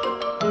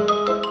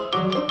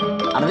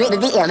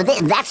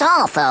 That's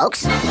all,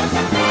 folks.